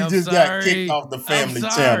 okay, we just got kicked off the family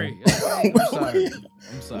channel. I'm sorry.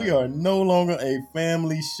 We are no longer a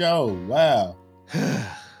family show. Wow. Man.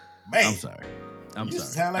 I'm sorry.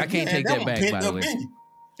 Like I can't take that back, by the way.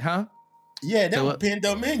 Huh? Yeah, that was pinned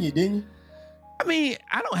up in you, didn't you? I mean,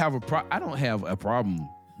 I don't have a problem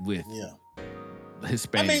with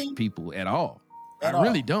Hispanic people at all. I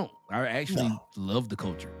really don't. I actually love the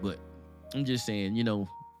culture, but I'm just saying,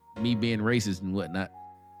 me being racist and whatnot.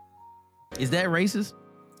 Is that racist?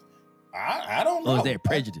 I don't know. Or is that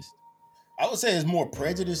prejudice? I would say it's more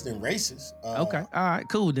prejudice than racist. Okay. All right,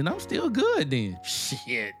 cool. Then I'm still good then.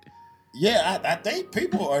 Shit. Yeah, I think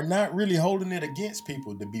people are not really holding it against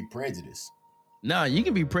people to be prejudiced. No, you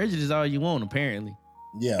can be prejudiced all you want, apparently.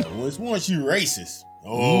 Yeah, well, it's once you racist.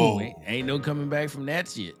 Oh, ain't no coming back from that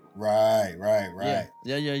shit. Right.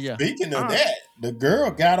 Yeah. Speaking of that, the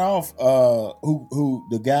girl got off. Who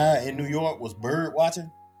the guy in New York was bird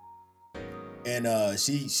watching, and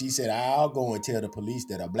she said, "I'll go and tell the police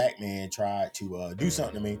that a black man tried to do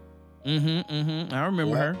something to me." I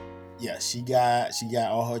remember her. Yeah, she got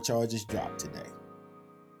all her charges dropped today.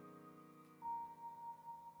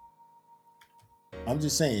 I'm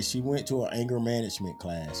just saying, she went to an anger management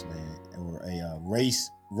class, man, or a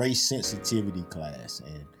race sensitivity class,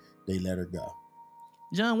 and they let her go.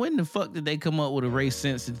 John, when the fuck did they come up with a race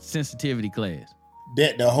sensitivity class?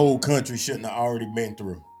 That the whole country shouldn't have already been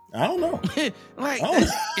through. I don't know.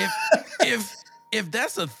 If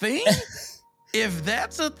that's a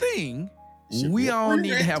thing, we all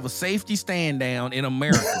need to have a safety stand down in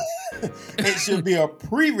America. It should be a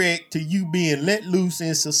prereq to you being let loose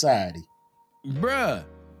in society. Bruh,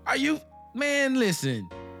 listen,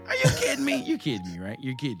 are you kidding me? You're kidding me, right?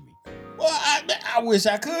 You're kidding me. Well, I wish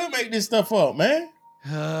I could make this stuff up, man.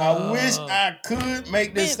 I wish I could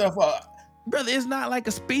make this stuff up. Brother, it's not like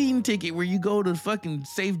a speeding ticket where you go to fucking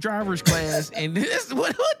safe driver's class and this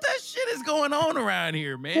what that shit is going on around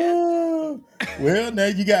here, man. Well, now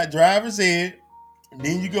you got driver's ed, and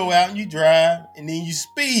then you go out and you drive, and then you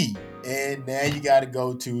speed, and now you got to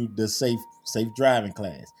go to the safe driving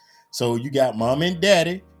class. So you got mom and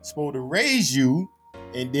daddy supposed to raise you,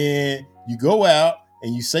 and then you go out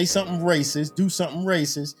and you say something racist, do something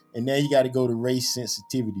racist, and now you got to go to race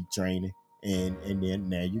sensitivity training, and then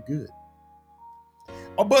now you're good.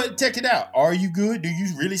 Oh, but check it out. Are you good? Do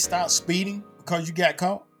you really stop speeding because you got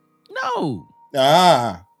caught? No.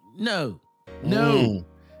 No.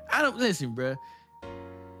 I don't listen, bro.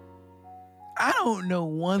 I don't know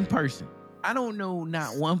one person. I don't know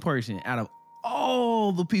not one person out of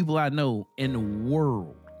all the people I know in the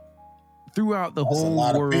world, throughout the whole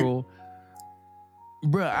world.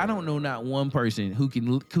 Bro, I don't know not one person who can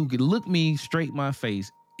look me straight in my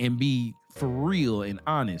face and be for real and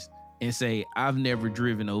honest and say, I've never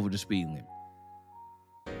driven over the speed limit.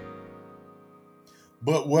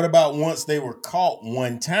 But what about once they were caught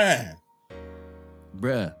one time?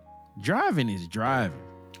 Bruh, driving is driving.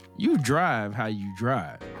 You drive how you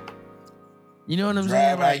drive. You know what I'm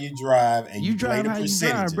saying? Drive how you drive, and you drive how you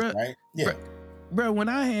drive, bro. Right? Yeah. Bro, when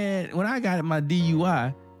I got my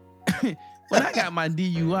DUI,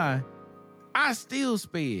 I still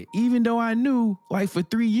sped, even though I knew, like, for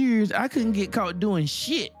 3 years I couldn't get caught doing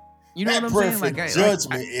shit. You know what I'm saying? Like,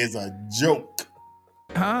 judgment is a joke.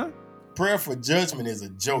 Huh? Prayer for judgment is a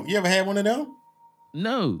joke. You ever had one of them?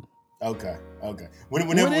 No. Okay.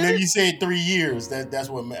 Whenever you said 3 years, that's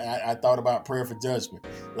what I thought about prayer for judgment.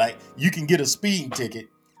 Like, you can get a speeding ticket,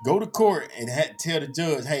 go to court, and tell the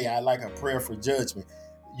judge, "Hey, I like a prayer for judgment."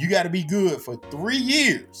 You got to be good for 3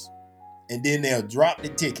 years, and then they'll drop the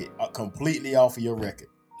ticket completely off of your record.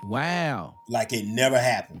 Wow. Like it never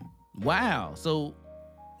happened. Wow. So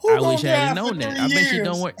I wish I had known that. I bet it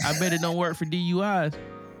don't work. I bet it don't work for DUIs.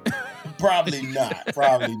 Probably not.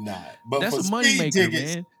 But that's for a money maker,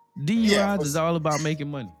 tickets, man. DUIs is all about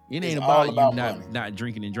making money. It ain't about you not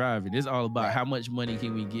drinking and driving. It's all about how much money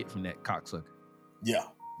can we get from that cocksucker. Yeah,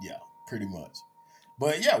 pretty much.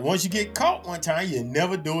 But yeah, once you get caught one time, you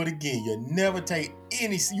never do it again. You never take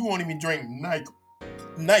any. You won't even drink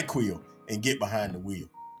NyQuil and get behind the wheel.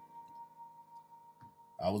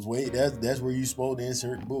 I was waiting. That's where you supposed to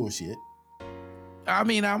insert bullshit. I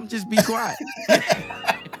mean, I'm just be quiet.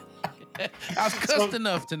 I was cussed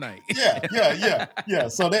enough tonight. Yeah.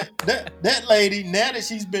 So that lady, now that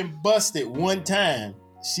she's been busted one time,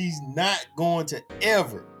 she's not going to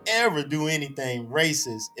ever do anything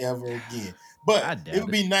racist ever again. But it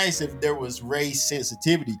would be nice if there was race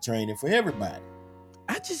sensitivity training for everybody.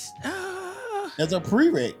 As a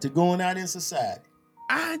prereq to going out in society.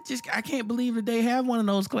 I can't believe that they have one of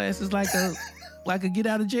those classes like a get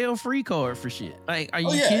out of jail free card for shit. Like, are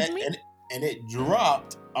you kidding me? And it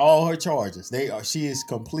dropped all her charges. She is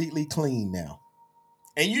completely clean now.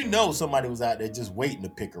 And you know somebody was out there just waiting to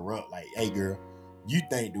pick her up. Like, hey girl, you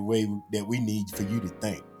think the way that we need for you to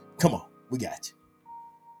think. Come on, we got you.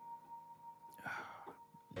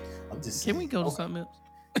 I'm just saying. Can we go to something else?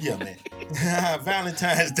 Yeah, man.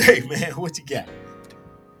 Valentine's Day, man. What you got?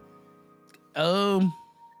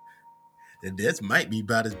 That might be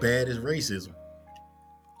about as bad as racism.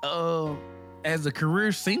 As a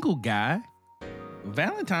career single guy,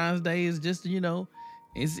 Valentine's Day is just,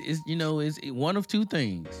 it's one of two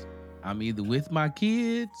things. I'm either with my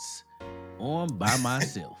kids or I'm by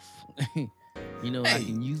myself. I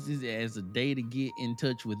can use this as a day to get in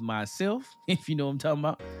touch with myself, if you know what I'm talking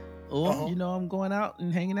about. Or, I'm going out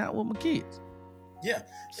and hanging out with my kids. Yeah.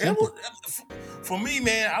 It was, for me,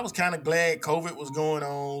 man, I was kind of glad COVID was going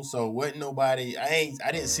on. So wasn't nobody, I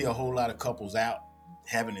didn't see a whole lot of couples out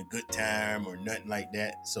having a good time or nothing like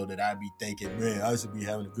that. So that I'd be thinking, man, I should be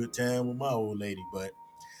having a good time with my old lady. But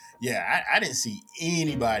yeah, I didn't see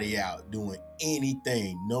anybody out doing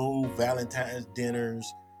anything. No Valentine's dinners,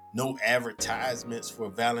 no advertisements for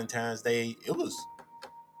Valentine's Day. It was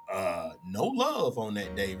no love on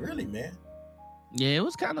that day, really, man. Yeah, it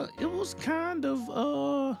was kind of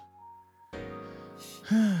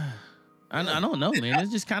I don't know, man.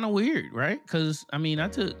 It's just kind of weird, right? Because I mean, I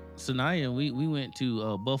took Sanaya, we went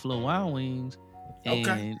to Buffalo Wild Wings,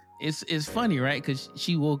 and it's funny, right? Because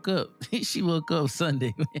she woke up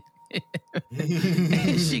Sunday,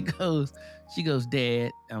 and she goes,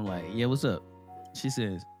 Dad. I'm like, yeah, what's up? She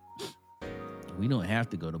says, we don't have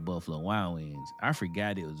to go to Buffalo Wild Wings. I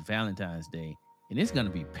forgot it was Valentine's Day, and it's gonna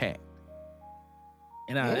be packed.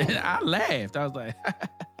 And I laughed. I was like,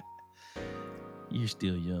 you're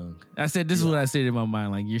still young. I said, this is what I said in my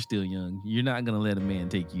mind. Like, you're still young. You're not going to let a man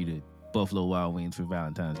take you to Buffalo Wild Wings for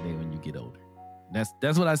Valentine's Day when you get older.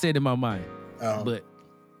 That's what I said in my mind. But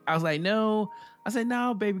I was like, no. I said,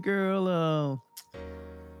 no, baby girl.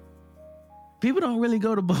 people don't really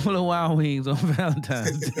go to Buffalo Wild Wings on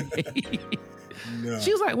Valentine's Day. No.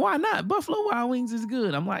 She was like, why not? Buffalo Wild Wings is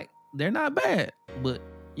good. I'm like, they're not bad. But,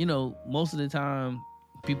 most of the time,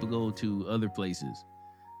 people go to other places.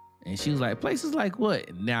 And she was like, places like what?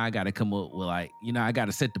 And now I got to come up with I got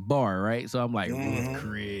to set the bar, right? So I'm like, Ruth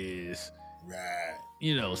Chris.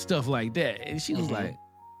 Right. Stuff like that. And she was like,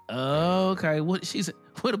 oh, okay. She said,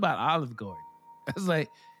 what about Olive Garden? I was like,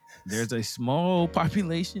 there's a small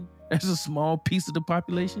population. There's a small piece of the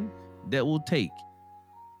population that will take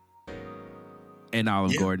an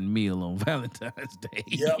Olive Garden meal on Valentine's Day.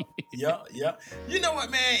 Yep. You know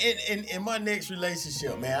what, man? In my next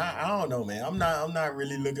relationship, man, I don't know, man. I'm not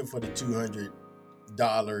really looking for the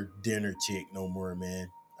 $200 dinner chick no more, man.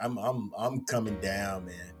 I'm coming down,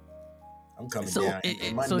 man. I'm coming down.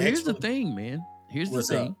 So here's the thing, man. Here's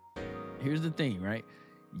the thing, right?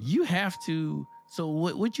 You have to. So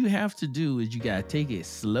what you have to do is you gotta take it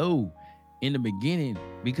slow in the beginning,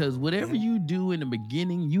 because whatever you do in the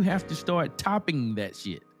beginning, you have to start topping that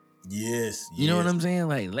shit. Yes. You know what I'm saying?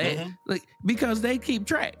 Like because they keep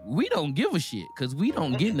track. We don't give a shit because we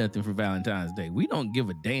don't get nothing for Valentine's Day. We don't give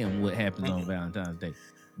a damn what happens on Valentine's Day.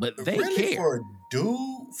 But they really care.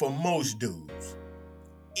 For most dudes,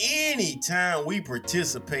 anytime we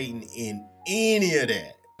participating in any of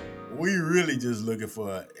that, we really just looking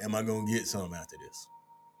for, am I gonna get something after this?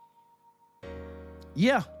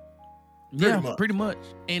 Yeah. Pretty much.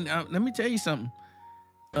 And let me tell you something.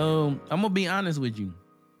 I'm gonna be honest with you.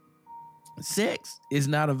 Sex is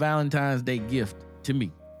not a Valentine's Day gift to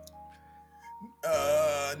me.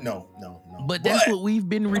 No. But that's what we've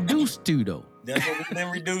been reduced to, though. That's what we've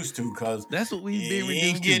been reduced to, cause that's what we've been reduced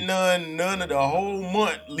ain't getting none of the whole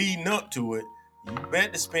month leading up to it. You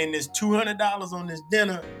better spend this $200 on this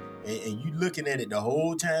dinner, and you looking at it the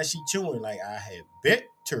whole time she chewing like, I had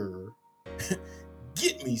better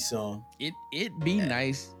get me some. It'd be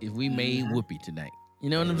nice if we made whoopee tonight. You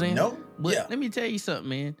know what I'm saying? No, but let me tell you something,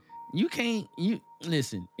 man. You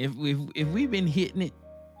listen. If we've been hitting it,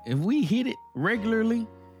 if we hit it regularly,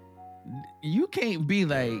 you can't be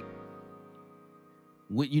like,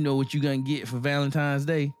 what you gonna get for Valentine's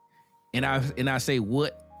Day, and I say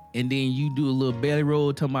what, and then you do a little belly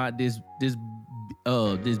roll talking about this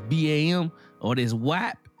BAM or this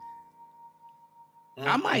WAP.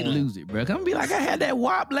 I might lose it, bro. I'm gonna be like, I had that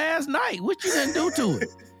WAP last night. What you gonna do to it?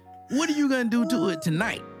 What are you gonna do to it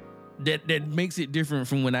tonight that makes it different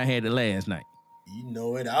from when I had it last night? You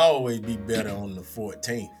know it always be better on the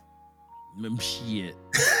 14th. Shit.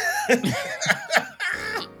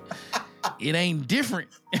 It ain't different.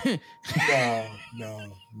 No.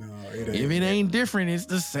 It ain't. If it ain't different, it's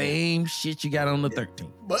the same shit you got on the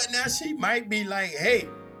 13th. But now she might be like, hey,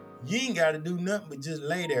 you ain't got to do nothing but just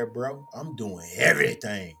lay there, bro. I'm doing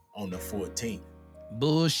everything on the 14th.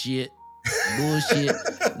 Bullshit.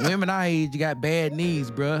 Women our age got bad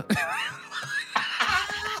knees, bro.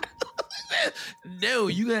 No,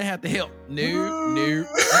 you gonna have to help. No.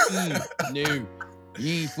 You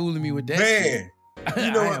ain't fooling me with that shit.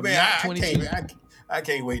 You know what, man? I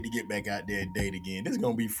can't wait to get back out there and date again. This is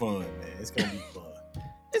gonna be fun, man. It's gonna be fun.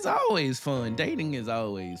 It's always fun. Dating is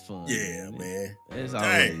always fun. Yeah, man. It's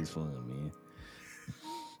always fun, man.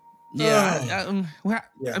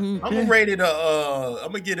 I'm gonna rate it I'm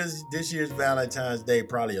gonna get us this year's Valentine's Day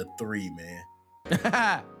probably a 3, man.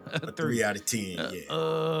 a 3 out of 10.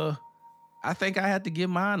 I think I had to give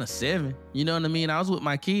mine a 7. You know what I mean? I was with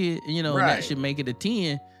my kid, and that should make it a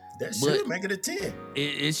 10. That should make it a 10.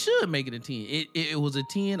 It should make it a 10. It was a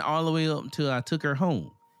 10 all the way up until I took her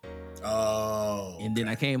home. Oh. And then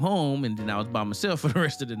I came home, and then I was by myself for the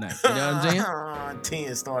rest of the night. You know what I'm saying?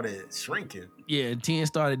 10 started shrinking. Yeah, 10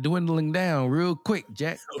 started dwindling down real quick,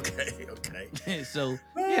 Jack. Okay. So,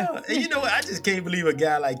 and you know what? I just can't believe a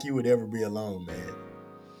guy like you would ever be alone, man.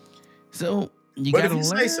 So, you gotta learn.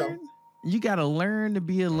 Say so. You gotta learn to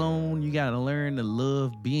be alone. You gotta learn to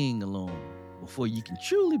love being alone before you can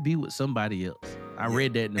truly be with somebody else. I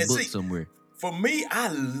read that in the book somewhere. For me, I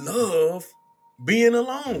love being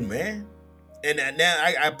alone, man. And now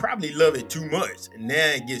I probably love it too much. And now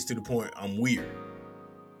it gets to the point I'm weird.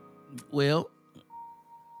 Well,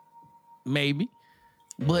 maybe.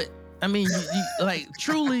 But, I mean,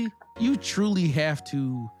 you truly have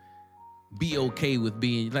to be okay with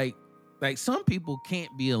being, like some people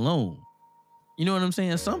can't be alone. You know what I'm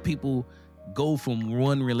saying? Some people go from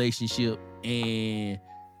one relationship and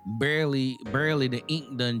barely the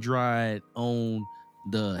ink done dried on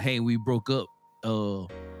the hey, we broke up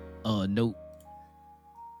note.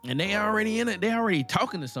 And they already in it. They already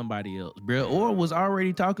talking to somebody else, bro, or was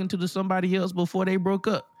already talking to somebody else before they broke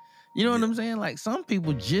up. You know what I'm saying? Like some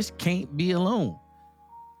people just can't be alone.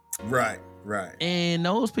 Right. Right. And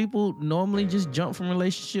those people normally just jump from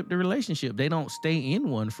relationship to relationship. They don't stay in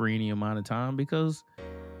one for any amount of time because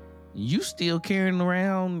you still carrying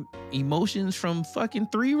around emotions from fucking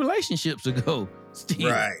 3 relationships ago. Still.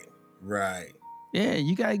 Right. Right. Yeah,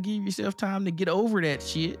 you gotta give yourself time to get over that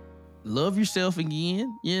shit. Love yourself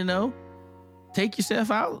again, you know. Take yourself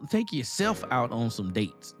out on some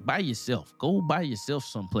dates by yourself. Go by yourself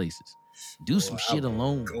some places. Do some I shit would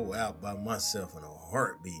alone. go out by myself in a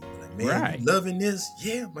heartbeat. Like, man, Right. you loving this?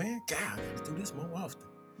 Yeah, man. God, I gotta do this more often.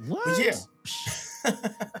 What? But yeah.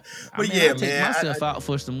 I take myself out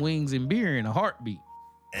for some wings and beer in a heartbeat.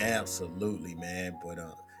 Absolutely, man. But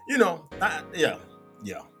yeah.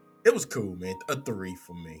 It was cool, man. A 3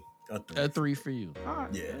 for me. A 3 for you.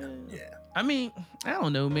 Yeah. I mean, I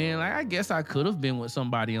don't know, man. Like, I guess I could have been with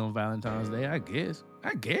somebody on Valentine's Day. I guess.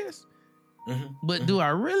 But do I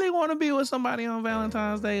really want to be with somebody on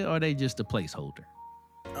Valentine's Day, or are they just a placeholder?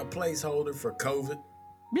 A placeholder for COVID.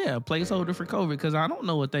 Yeah, a placeholder for COVID, because I don't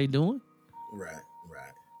know what they doing. Right.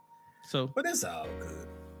 So, but it's all good.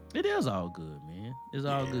 It is all good, man. It's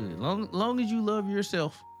all good. Long as you love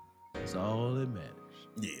yourself, that's all that matters.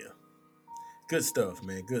 Yeah. Good stuff,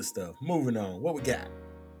 man. Good stuff. Moving on. What we got?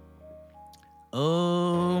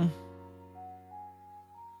 Oh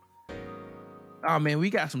man, we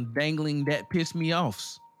got some dangling that pissed me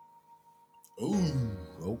offs. Ooh,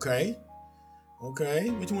 okay.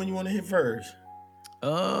 Which one you want to hit first?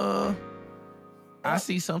 I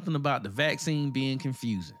see something about the vaccine being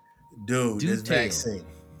confusing. Dude,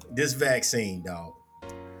 this vaccine, dog.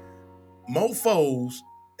 Mofos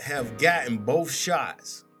have gotten both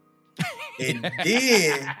shots and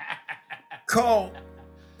then caught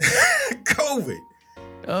COVID.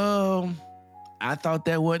 I thought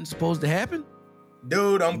that wasn't supposed to happen.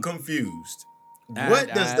 Dude, I'm confused.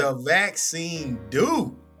 What does the vaccine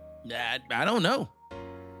do? I don't know.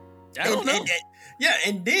 I don't know.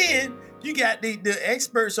 And then you got the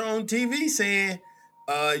experts on TV saying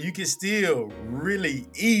you can still really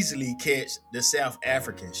easily catch the South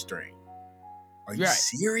African strain. Are you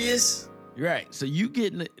serious? Right. So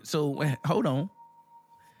hold on.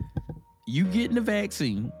 You getting the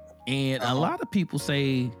vaccine, and a lot of people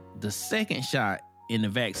say the second shot in the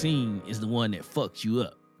vaccine is the one that fucks you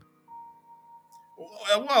up.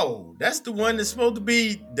 Whoa, that's the one that's supposed to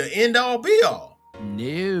be the end all be all.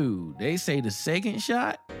 No, they say the second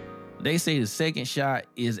shot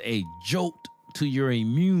is a jolt to your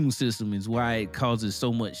immune system, is why it causes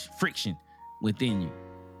so much friction within you.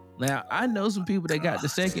 Now, I know some people that got the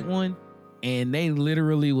second one, and they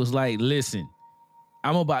literally was like, listen,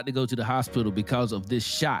 I'm about to go to the hospital because of this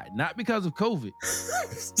shot, not because of COVID.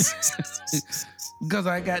 Because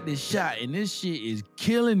I got this shot, and this shit is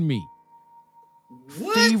killing me.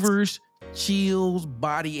 What? Fevers, chills,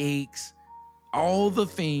 body aches, all the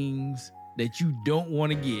things that you don't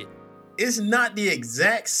want to get. It's not the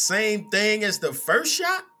exact same thing as the first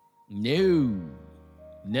shot? No,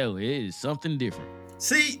 it is something different.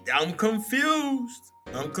 See, I'm confused.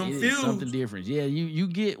 It is something different. Yeah, you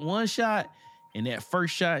get one shot, and that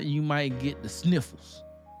first shot, you might get the sniffles.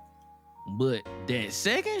 But that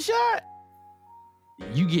second shot,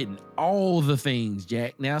 you getting all the things,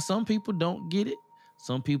 Jack. Now, some people don't get it.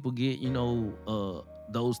 Some people get,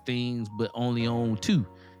 those things, but only on 2.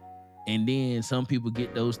 And then some people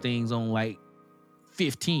get those things on like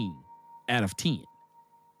 15 out of 10.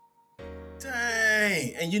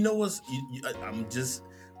 Dang. And you know what's,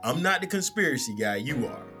 I'm not the conspiracy guy. You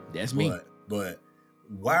are. That's me. But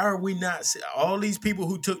why are we not, all these people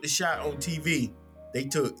who took the shot on TV, they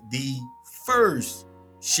took the first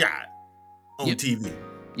shot on TV.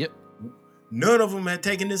 Yep. None of them had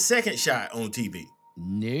taken the second shot on TV.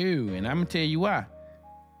 No, and I'm going to tell you why.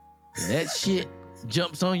 That shit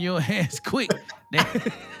jumps on your ass quick.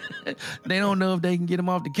 They don't know if they can get them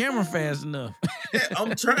off the camera fast enough.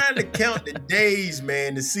 I'm trying to count the days,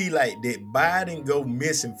 man, to see like did Biden go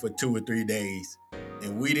missing for 2 or 3 days,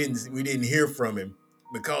 and we didn't hear from him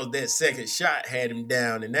because that second shot had him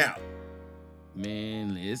down and out.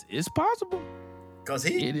 Man, it's possible. Cause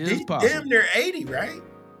he's damn near 80, right?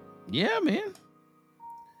 Yeah, man.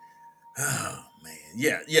 Oh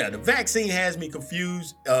man, yeah. The vaccine has me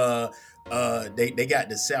confused. They got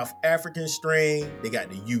the South African strain, they got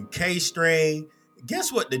the UK strain.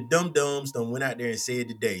 Guess what the dum-dums done went out there and said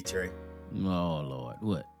today, Trey? Oh Lord,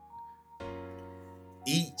 what?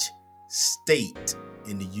 Each state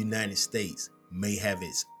in the United States may have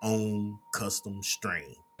its own custom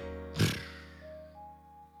strain.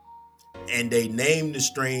 And they named the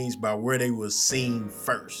strains by where they were seen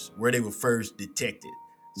first, where they were first detected.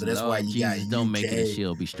 So that's why you got Jesus, UK. don't make it a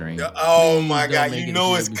Shelby strain. Oh Please my don't God, make you it a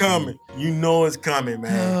know it's Shelby coming. You know it's coming,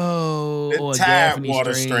 man. Oh, The or a Tide Daphne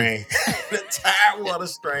water strain. the Tide water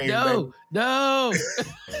strain, baby. No.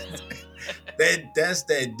 That's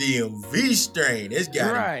that DMV strain. It's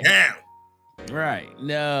got Right. it down. Right.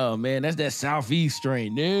 No, man, that's that Southeast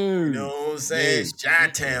strain. No. You know what I'm saying?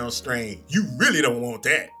 Chi-Town strain. You really don't want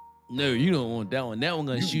that. No, you don't want that one. That one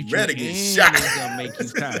gonna shoot you better and get shot. it's gonna make you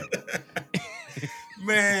tired.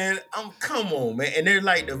 Man, come on, man. And they're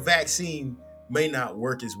like, the vaccine may not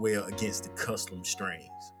work as well against the custom strains.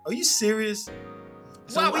 Are you serious?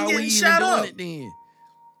 So why we getting even shot doing up? it then?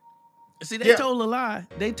 See, they told a lie.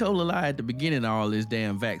 They told a lie at the beginning of all this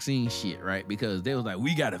damn vaccine shit, right? Because they was like,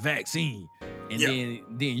 we got a vaccine. And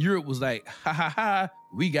then Europe was like, ha ha ha,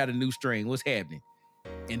 we got a new strain. What's happening?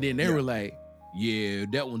 And then they were like, yeah,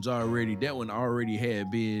 that one already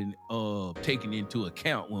had been taken into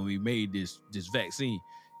account when we made this vaccine.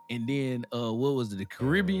 And then what was it, the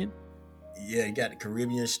Caribbean? Yeah, you got the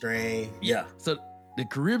Caribbean strain. Yeah. So the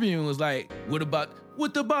Caribbean was like, what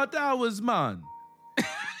about ours, man?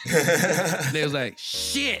 They was like,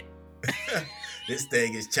 shit. This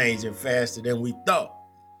thing is changing faster than we thought.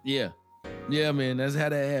 Yeah, man, that's how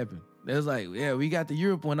that happened. They was like, yeah, we got the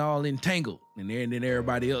Europe one all entangled, and then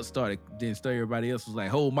everybody else started. Then everybody else was like,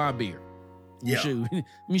 hold my beer. Yeah, let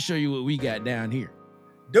me show you what we got down here,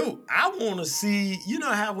 dude. I want to see. You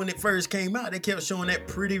know how when it first came out, they kept showing that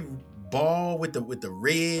pretty ball with the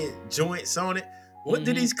red joints on it. What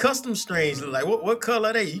do these custom strains look like? What color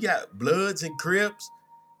are they? You got Bloods and Crips.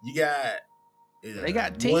 You got they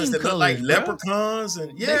got team ones that colors, look like bro. leprechauns,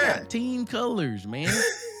 and they got team colors, man.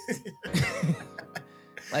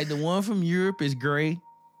 Like the one from Europe is gray.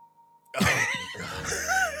 Oh,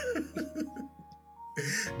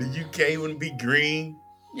 the UK wouldn't be green.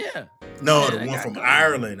 Yeah. No, the one from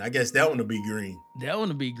Ireland. I guess that one would be green. That one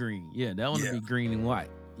would be green. Yeah, that one would be green and white.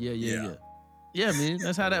 Yeah. Yeah, man.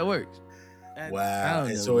 That's how that works. Wow.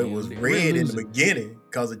 And so it was red in the beginning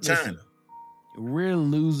because of China. We're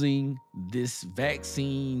losing this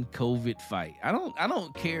vaccine COVID fight. I don't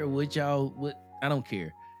care I don't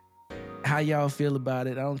care how y'all feel about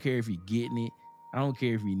it. I don't care if you're getting it. I don't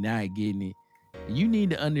care if you're not getting it. You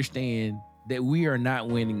need to understand that we are not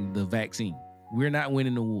winning the vaccine. We're not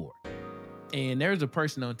winning the war. And there's a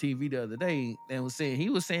person on TV the other day that was saying,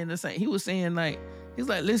 the same. He was saying he's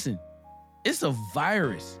like, listen, it's a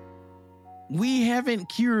virus. We haven't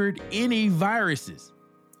cured any viruses.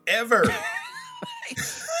 Ever.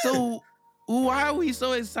 So why are we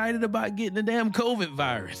so excited about getting the damn COVID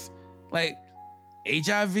virus? Like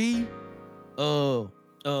HIV, the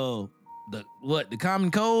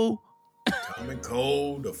common cold? Common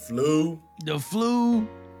cold, the flu. The flu.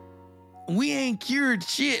 We ain't cured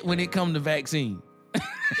shit when it comes to vaccine.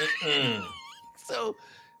 So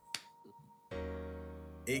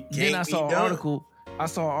then I saw an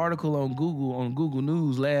article on Google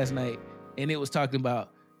News last night, and it was talking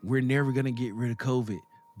about we're never gonna get rid of COVID,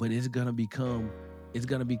 but it's gonna become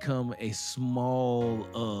a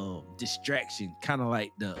small distraction, kind of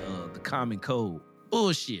like the common cold.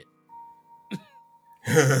 Bullshit.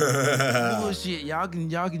 Bullshit. Y'all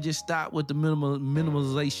can just stop with the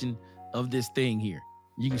minimalization of this thing here.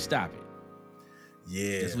 You can stop it.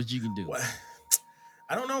 Yeah, that's what you can do. What?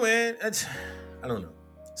 I don't know, man. I don't know.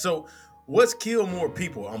 So, what's killed more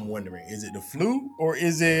people? I'm wondering. Is it the flu or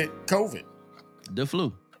is it COVID? The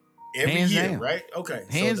flu. Every Hands year, down. right? Okay.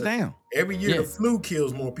 Hands down. Every year, the flu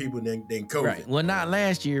kills more people than COVID. Right. Well, not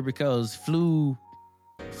last year because flu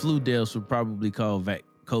deaths were probably called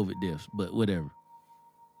COVID deaths, but whatever.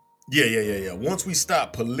 Yeah. Once we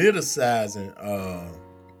stop politicizing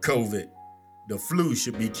COVID, the flu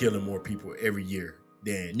should be killing more people every year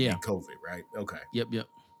than COVID, right? Okay. Yep.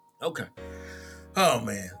 Okay. Oh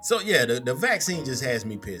man. So yeah, the vaccine just has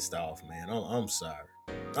me pissed off, man. I'm sorry.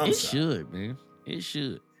 It should, man. It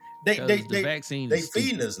should. The vaccine they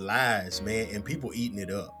feeding us lies, man, and people eating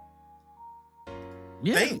it up.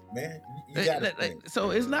 Yeah, think, man. You gotta think.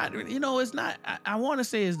 So it's not. It's not. I want to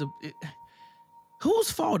say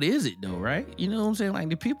whose fault is it though, right? You know what I'm saying? Like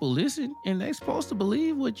the people listen and they're supposed to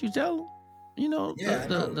believe what you tell them.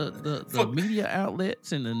 The media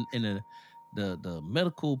outlets and the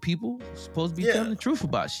medical people supposed to be telling the truth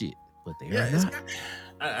about shit, but they are not.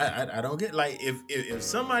 I don't get, like, if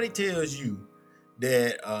somebody tells you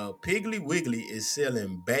that Piggly Wiggly is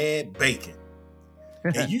selling bad bacon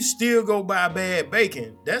and you still go buy bad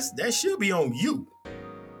bacon, that should be on you.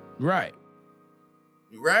 Right.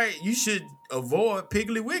 You should avoid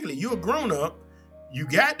Piggly Wiggly. You're a grown up. You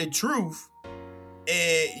got the truth,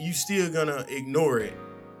 and you still gonna ignore it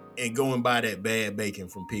and go and buy that bad bacon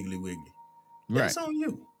from Piggly Wiggly. That's on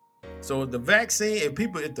you. So if the vaccine, if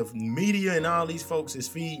the media and all these folks is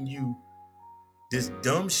feeding you this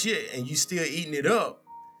dumb shit and you still eating it up,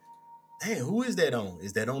 hey, who is that on?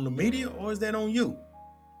 Is that on the media or is that on you?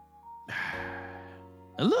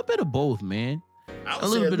 A little bit of both, man. I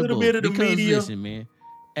would say a little bit of the because media. Listen, man,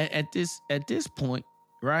 at this point,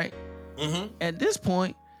 right? Mm-hmm. At this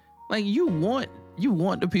point, like you want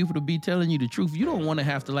the people to be telling you the truth. You don't want to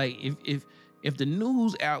have to, like, if the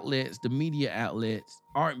news outlets, the media outlets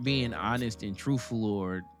aren't being honest and truthful,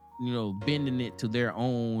 or bending it to their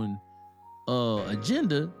own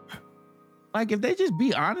agenda. Like, if they just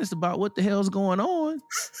be honest about what the hell's going on,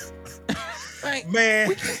 like,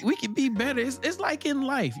 man, we could be better. It's like in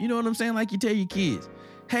life, you know what I'm saying? Like, you tell your kids,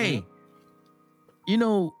 hey,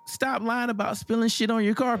 stop lying about spilling shit on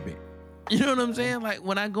your carpet. You know what I'm saying? Like,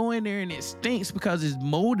 when I go in there and it stinks because it's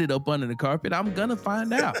molded up under the carpet, I'm gonna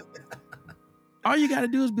find out. All you gotta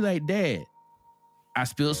do is be like, Dad, I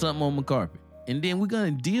spilled something on my carpet. And then we're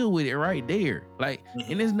gonna deal with it right there. Like,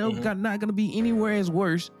 and there's not gonna be anywhere as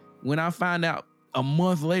worse when I find out a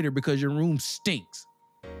month later because your room stinks.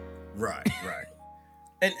 Right.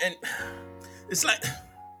 and it's like,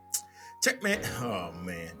 check, man. Oh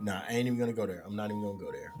man, nah, I ain't even gonna go there. I'm not even gonna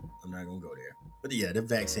go there. But yeah, the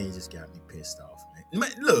vaccine just got me pissed off, man.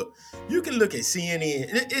 Look, you can look at CNN.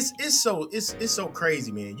 It's so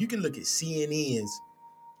crazy, man. You can look at CNN's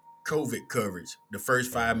COVID coverage, the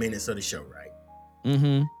first 5 minutes of the show, right?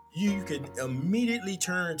 Mm-hmm. You could immediately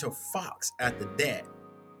turn to Fox after that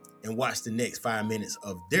and watch the next 5 minutes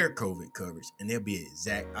of their COVID coverage, and they'll be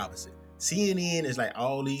exact opposite. CNN is like,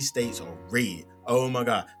 all these states are red. Oh my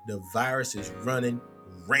God, the virus is running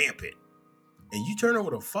rampant. And you turn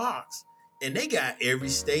over to Fox, and they got every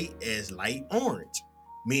state as light orange,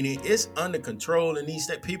 meaning it's under control in these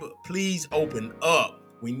states. People, please open up.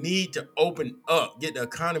 We need to open up, get the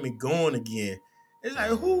economy going again. It's like,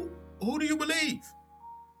 who do you believe?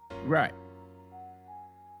 Right.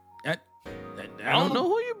 I don't know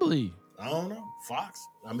who you believe. I don't know. Fox.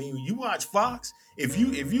 I mean, you watch Fox. If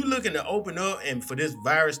you looking to open up and for this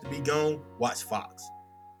virus to be gone, watch Fox.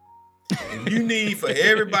 If you need for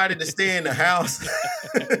everybody to stay in the house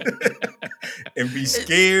and be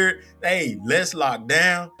scared, hey, let's lock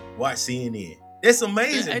down, watch CNN. It's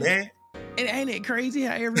amazing, man. And ain't it crazy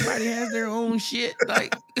how everybody has their own shit?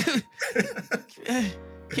 Like,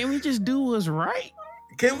 can we just do what's right?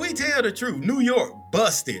 Can we tell the truth? New York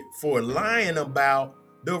busted for lying about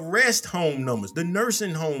the rest home numbers, the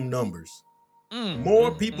nursing home numbers.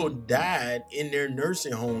 More people died in their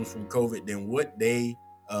nursing homes from COVID than what they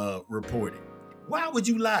reported. Why would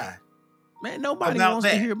you lie? Man, nobody wants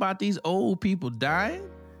to hear about these old people dying.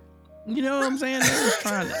 You know what I'm saying? They're just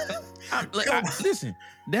trying to. Listen,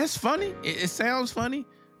 that's funny. It sounds funny.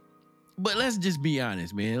 But let's just be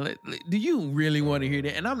honest, man. Do you really want to hear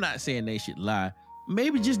that? And I'm not saying they should lie.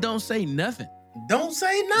 Maybe just don't say nothing. Don't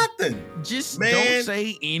say nothing. Just don't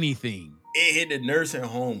say anything. It hit the nursing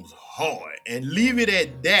homes hard and leave it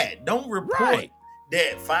at that. Don't report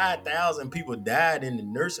that 5,000 people died in the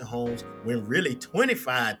nursing homes when really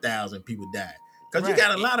 25,000 people died. Because you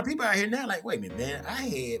got a lot of people out here now like, wait a minute, man, I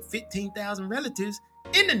had 15,000 relatives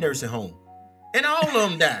in the nursing home and all of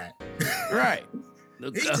them died. Right.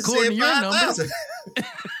 According to your number.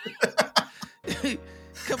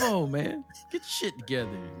 Come on, man. Get your shit together.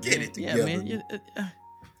 Get it together. Yeah, man.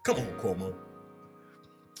 Come on, Cuomo.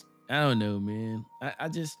 I don't know, man. I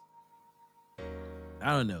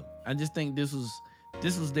don't know. I just think this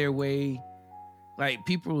was their way. Like,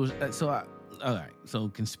 people. All right. So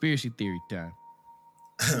conspiracy theory time.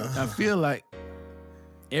 I feel like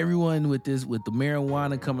everyone with the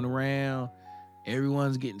marijuana coming around,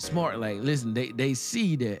 everyone's getting smart. Like, listen, they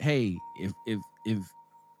see that, hey,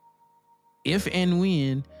 if and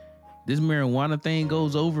when this marijuana thing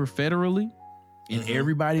goes over federally and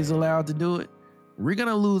everybody's allowed to do it, we're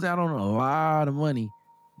gonna lose out on a lot of money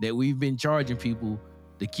that we've been charging people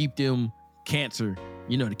to keep them cancer,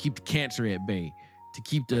 to keep the cancer at bay, to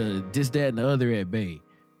keep the this, that, and the other at bay,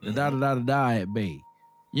 the da at bay.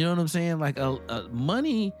 You know what I'm saying? Like,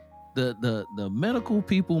 money, the medical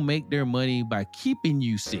people make their money by keeping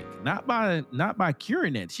you sick, not by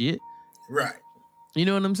curing that shit. Right. You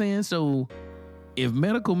know what I'm saying? So if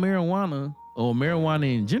medical marijuana or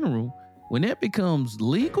marijuana in general, when that becomes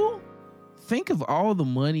legal, think of all the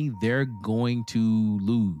money they're going to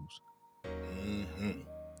lose.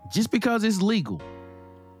 Just because it's legal.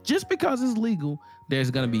 There's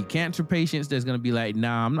going to be cancer patients that's going to be like,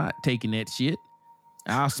 nah, I'm not taking that shit.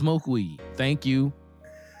 I'll smoke weed. Thank you.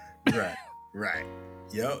 Right.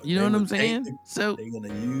 Yep. You know what I'm saying? So they're going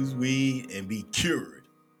to use weed and be cured.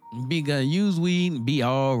 Be going to use weed and be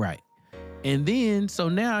all right. And then, so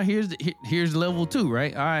now here's level 2,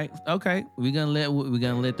 right? All right, okay, we're gonna let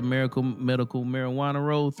the medical marijuana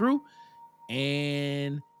roll through,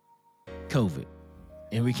 and COVID,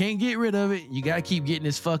 and we can't get rid of it. You gotta keep getting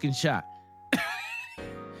this fucking shot.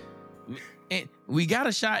 And we got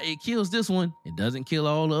a shot. It kills this one. It doesn't kill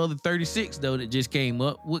all the other 36 though that just came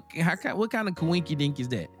up. What kind of coinky dink is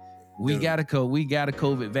that? We got a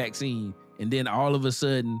COVID vaccine, and then all of a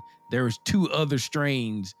sudden there was 2 other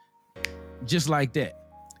strains just like that.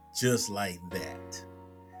 Just like that.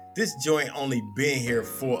 This joint only been here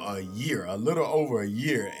for a year, a little over a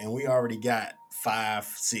year, and we already got 5,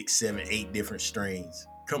 6, 7, 8 different strains.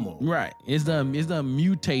 Come on. Right. It's done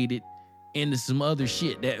mutated into some other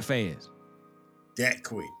shit that fast. That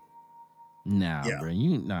quick. Nah, Yeah. bro.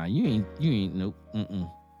 You ain't nope.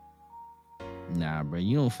 Nah, bro.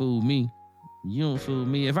 You don't fool me.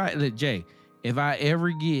 If I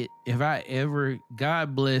ever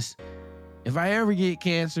get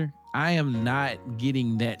cancer, I am not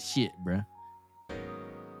getting that shit, bro.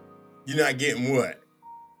 You're not getting what?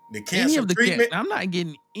 The cancer treatment? I'm not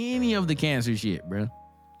getting any of the cancer shit, bro.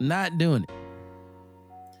 Not doing it.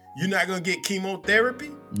 You're not going to get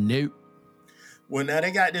chemotherapy? Nope. Well, now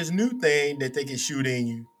they got this new thing that they can shoot in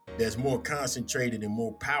you that's more concentrated and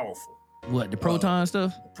more powerful. What, the proton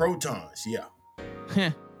stuff? Protons, yeah.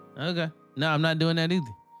 Okay. No, I'm not doing that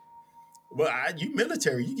either. Well, you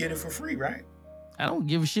military, you get it for free, right? I don't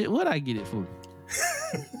give a shit what I get it for.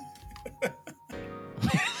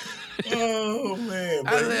 Oh, man.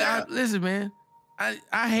 Listen, man.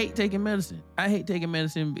 I hate taking medicine. I hate taking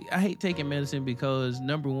medicine because,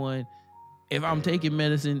 number one, if I'm taking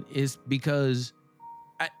medicine, it's because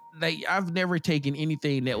I've never taken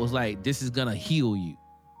anything that was like, this is gonna heal you.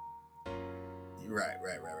 Right.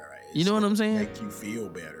 You know what I'm saying? Make you feel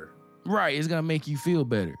better. Right, it's gonna make you feel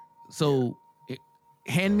better. So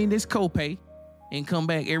hand me this copay and come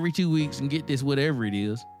back every 2 weeks and get this whatever it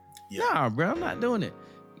is. Yeah. Nah, bro, I'm not doing it.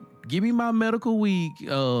 Give me my medical weed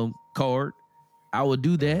card. I will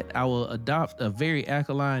do that. I will adopt a very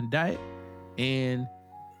alkaline diet, and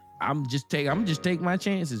I'm just take my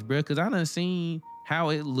chances, bro, because I done seen how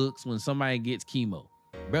it looks when somebody gets chemo.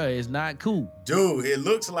 Bro, it's not cool. Dude, it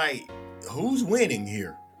looks like who's winning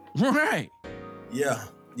here? Right. Yeah.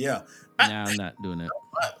 I'm not doing that.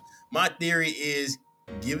 My theory is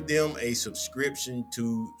give them a subscription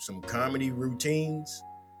to some comedy routines,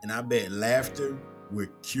 and I bet laughter will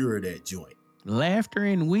cure that joint. Laughter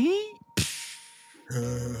and weed?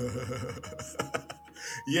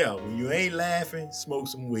 Yeah, when you ain't laughing, smoke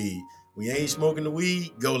some weed. When you ain't smoking the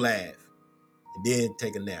weed, go laugh. And then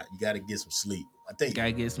take a nap. You got to get some sleep. I think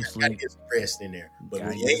gotta get some sleep. Got to get some rest in there. But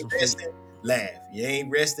when you ain't resting, laugh. You ain't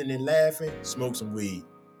resting and laughing, smoke some weed.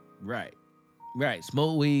 Right.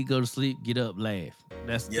 Smoke weed, go to sleep, get up, laugh.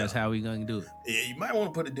 That's how we gonna do it. Yeah, you might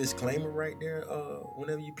want to put a disclaimer right there.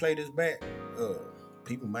 Whenever you play this back,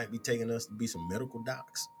 people might be taking us to be some medical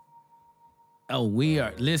docs. Oh, we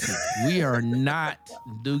are not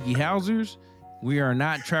Doogie Housers. We are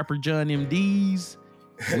not Trapper John MDs.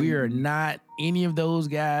 We are not any of those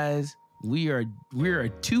guys. We are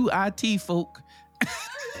two IT folk.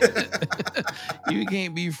 You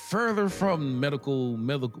can't be further from medical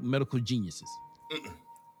geniuses.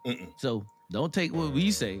 So don't take what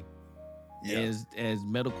we say as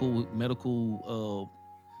medical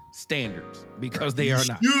standards, because they are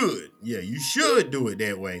not. You should do it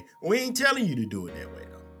that way. We ain't telling you to do it that way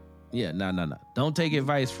though. Yeah, no. Don't take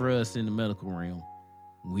advice for us in the medical realm.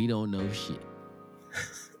 We don't know shit.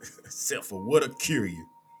 Except for what'll cure you.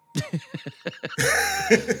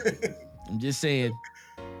 I'm just saying.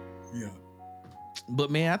 Yeah.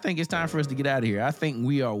 But man, I think it's time for us to get out of here. I think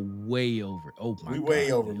we are way over. Oh my God. We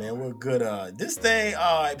way over, man. We're good. This thing,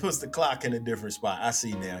 it puts the clock in a different spot. I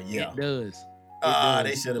see now. Yeah. It does.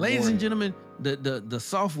 They should have. Ladies and gentlemen, the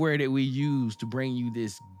software that we use to bring you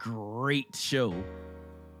this great show,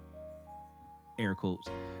 air quotes,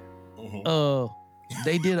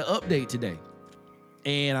 they did an update today.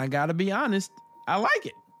 And I gotta be honest, I like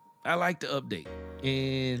it. I like the update.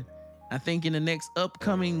 And I think in the next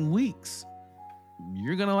upcoming weeks,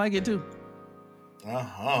 you're gonna like it too.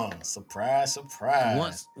 Surprise.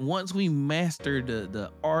 Once we master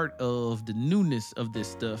the art of the newness of this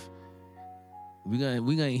stuff, we're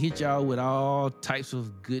gonna hit y'all with all types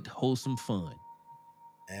of good, wholesome fun.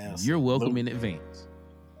 Absolutely. You're welcome in advance.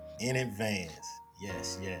 In advance.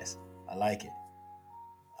 Yes. I like it.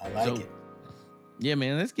 it. Yeah,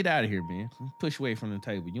 man, let's get out of here, man. Push away from the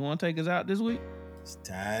table. You want to take us out this week? It's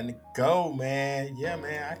time to go, man. Yeah,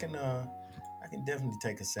 man, I can definitely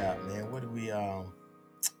take us out, man. What do we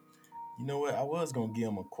You know what? I was gonna give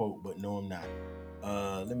him a quote, but no, I'm not.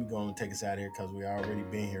 Let me go and take us out of here because we already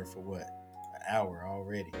been here for what, an hour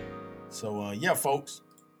already. So yeah, folks.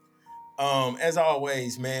 As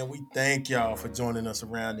always, man, we thank y'all for joining us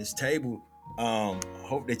around this table.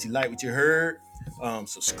 Hope that you like what you heard.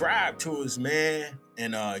 Subscribe to us, man,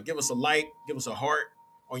 and give us a like, give us a heart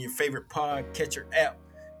on your favorite podcatcher app.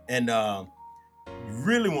 And you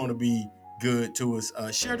really want to be good to us,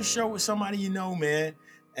 share the show with somebody you know, man.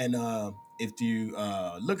 And if you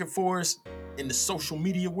looking for us in the social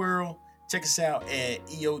media world, check us out at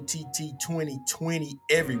EOTT 2020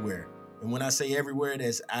 everywhere. And when I say everywhere,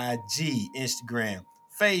 that's IG, Instagram,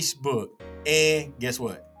 Facebook, and guess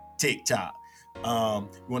what? TikTok. You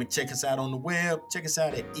want to check us out on the web? Check us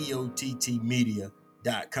out at eottmedia.com.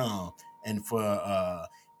 And for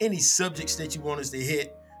any subjects that you want us to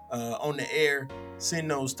hit on the air,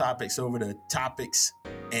 send those topics over to topics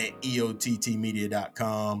at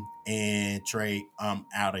eottmedia.com. And Trey, I'm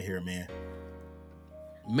out of here, man.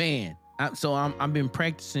 Man, I've been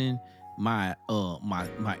practicing my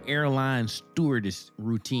my airline stewardess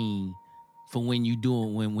routine for when you're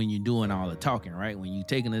doing all the talking, right? When you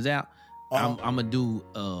taking us out, I'm gonna do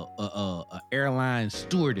a airline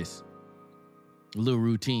stewardess little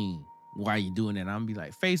routine while you're doing it. I'm gonna be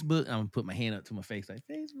like Facebook. I'm gonna put my hand up to my face like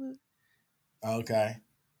Facebook. Okay.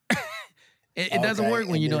 It doesn't work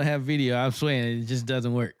when you don't have video. I'm swearing, it just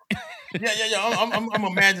doesn't work. Yeah. I'm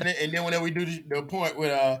imagining it, and then whenever we do the point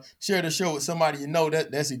with share the show with somebody you know,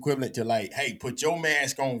 that's equivalent to like, hey, put your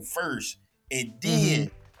mask on first, and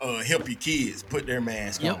then help your kids put their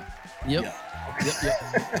mask on. Yep. All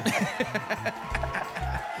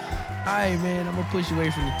right, man. I'm gonna push you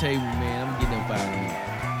away from the table, man. I'm getting up out of here.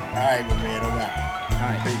 All right, man. I'm out. All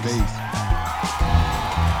right, peace.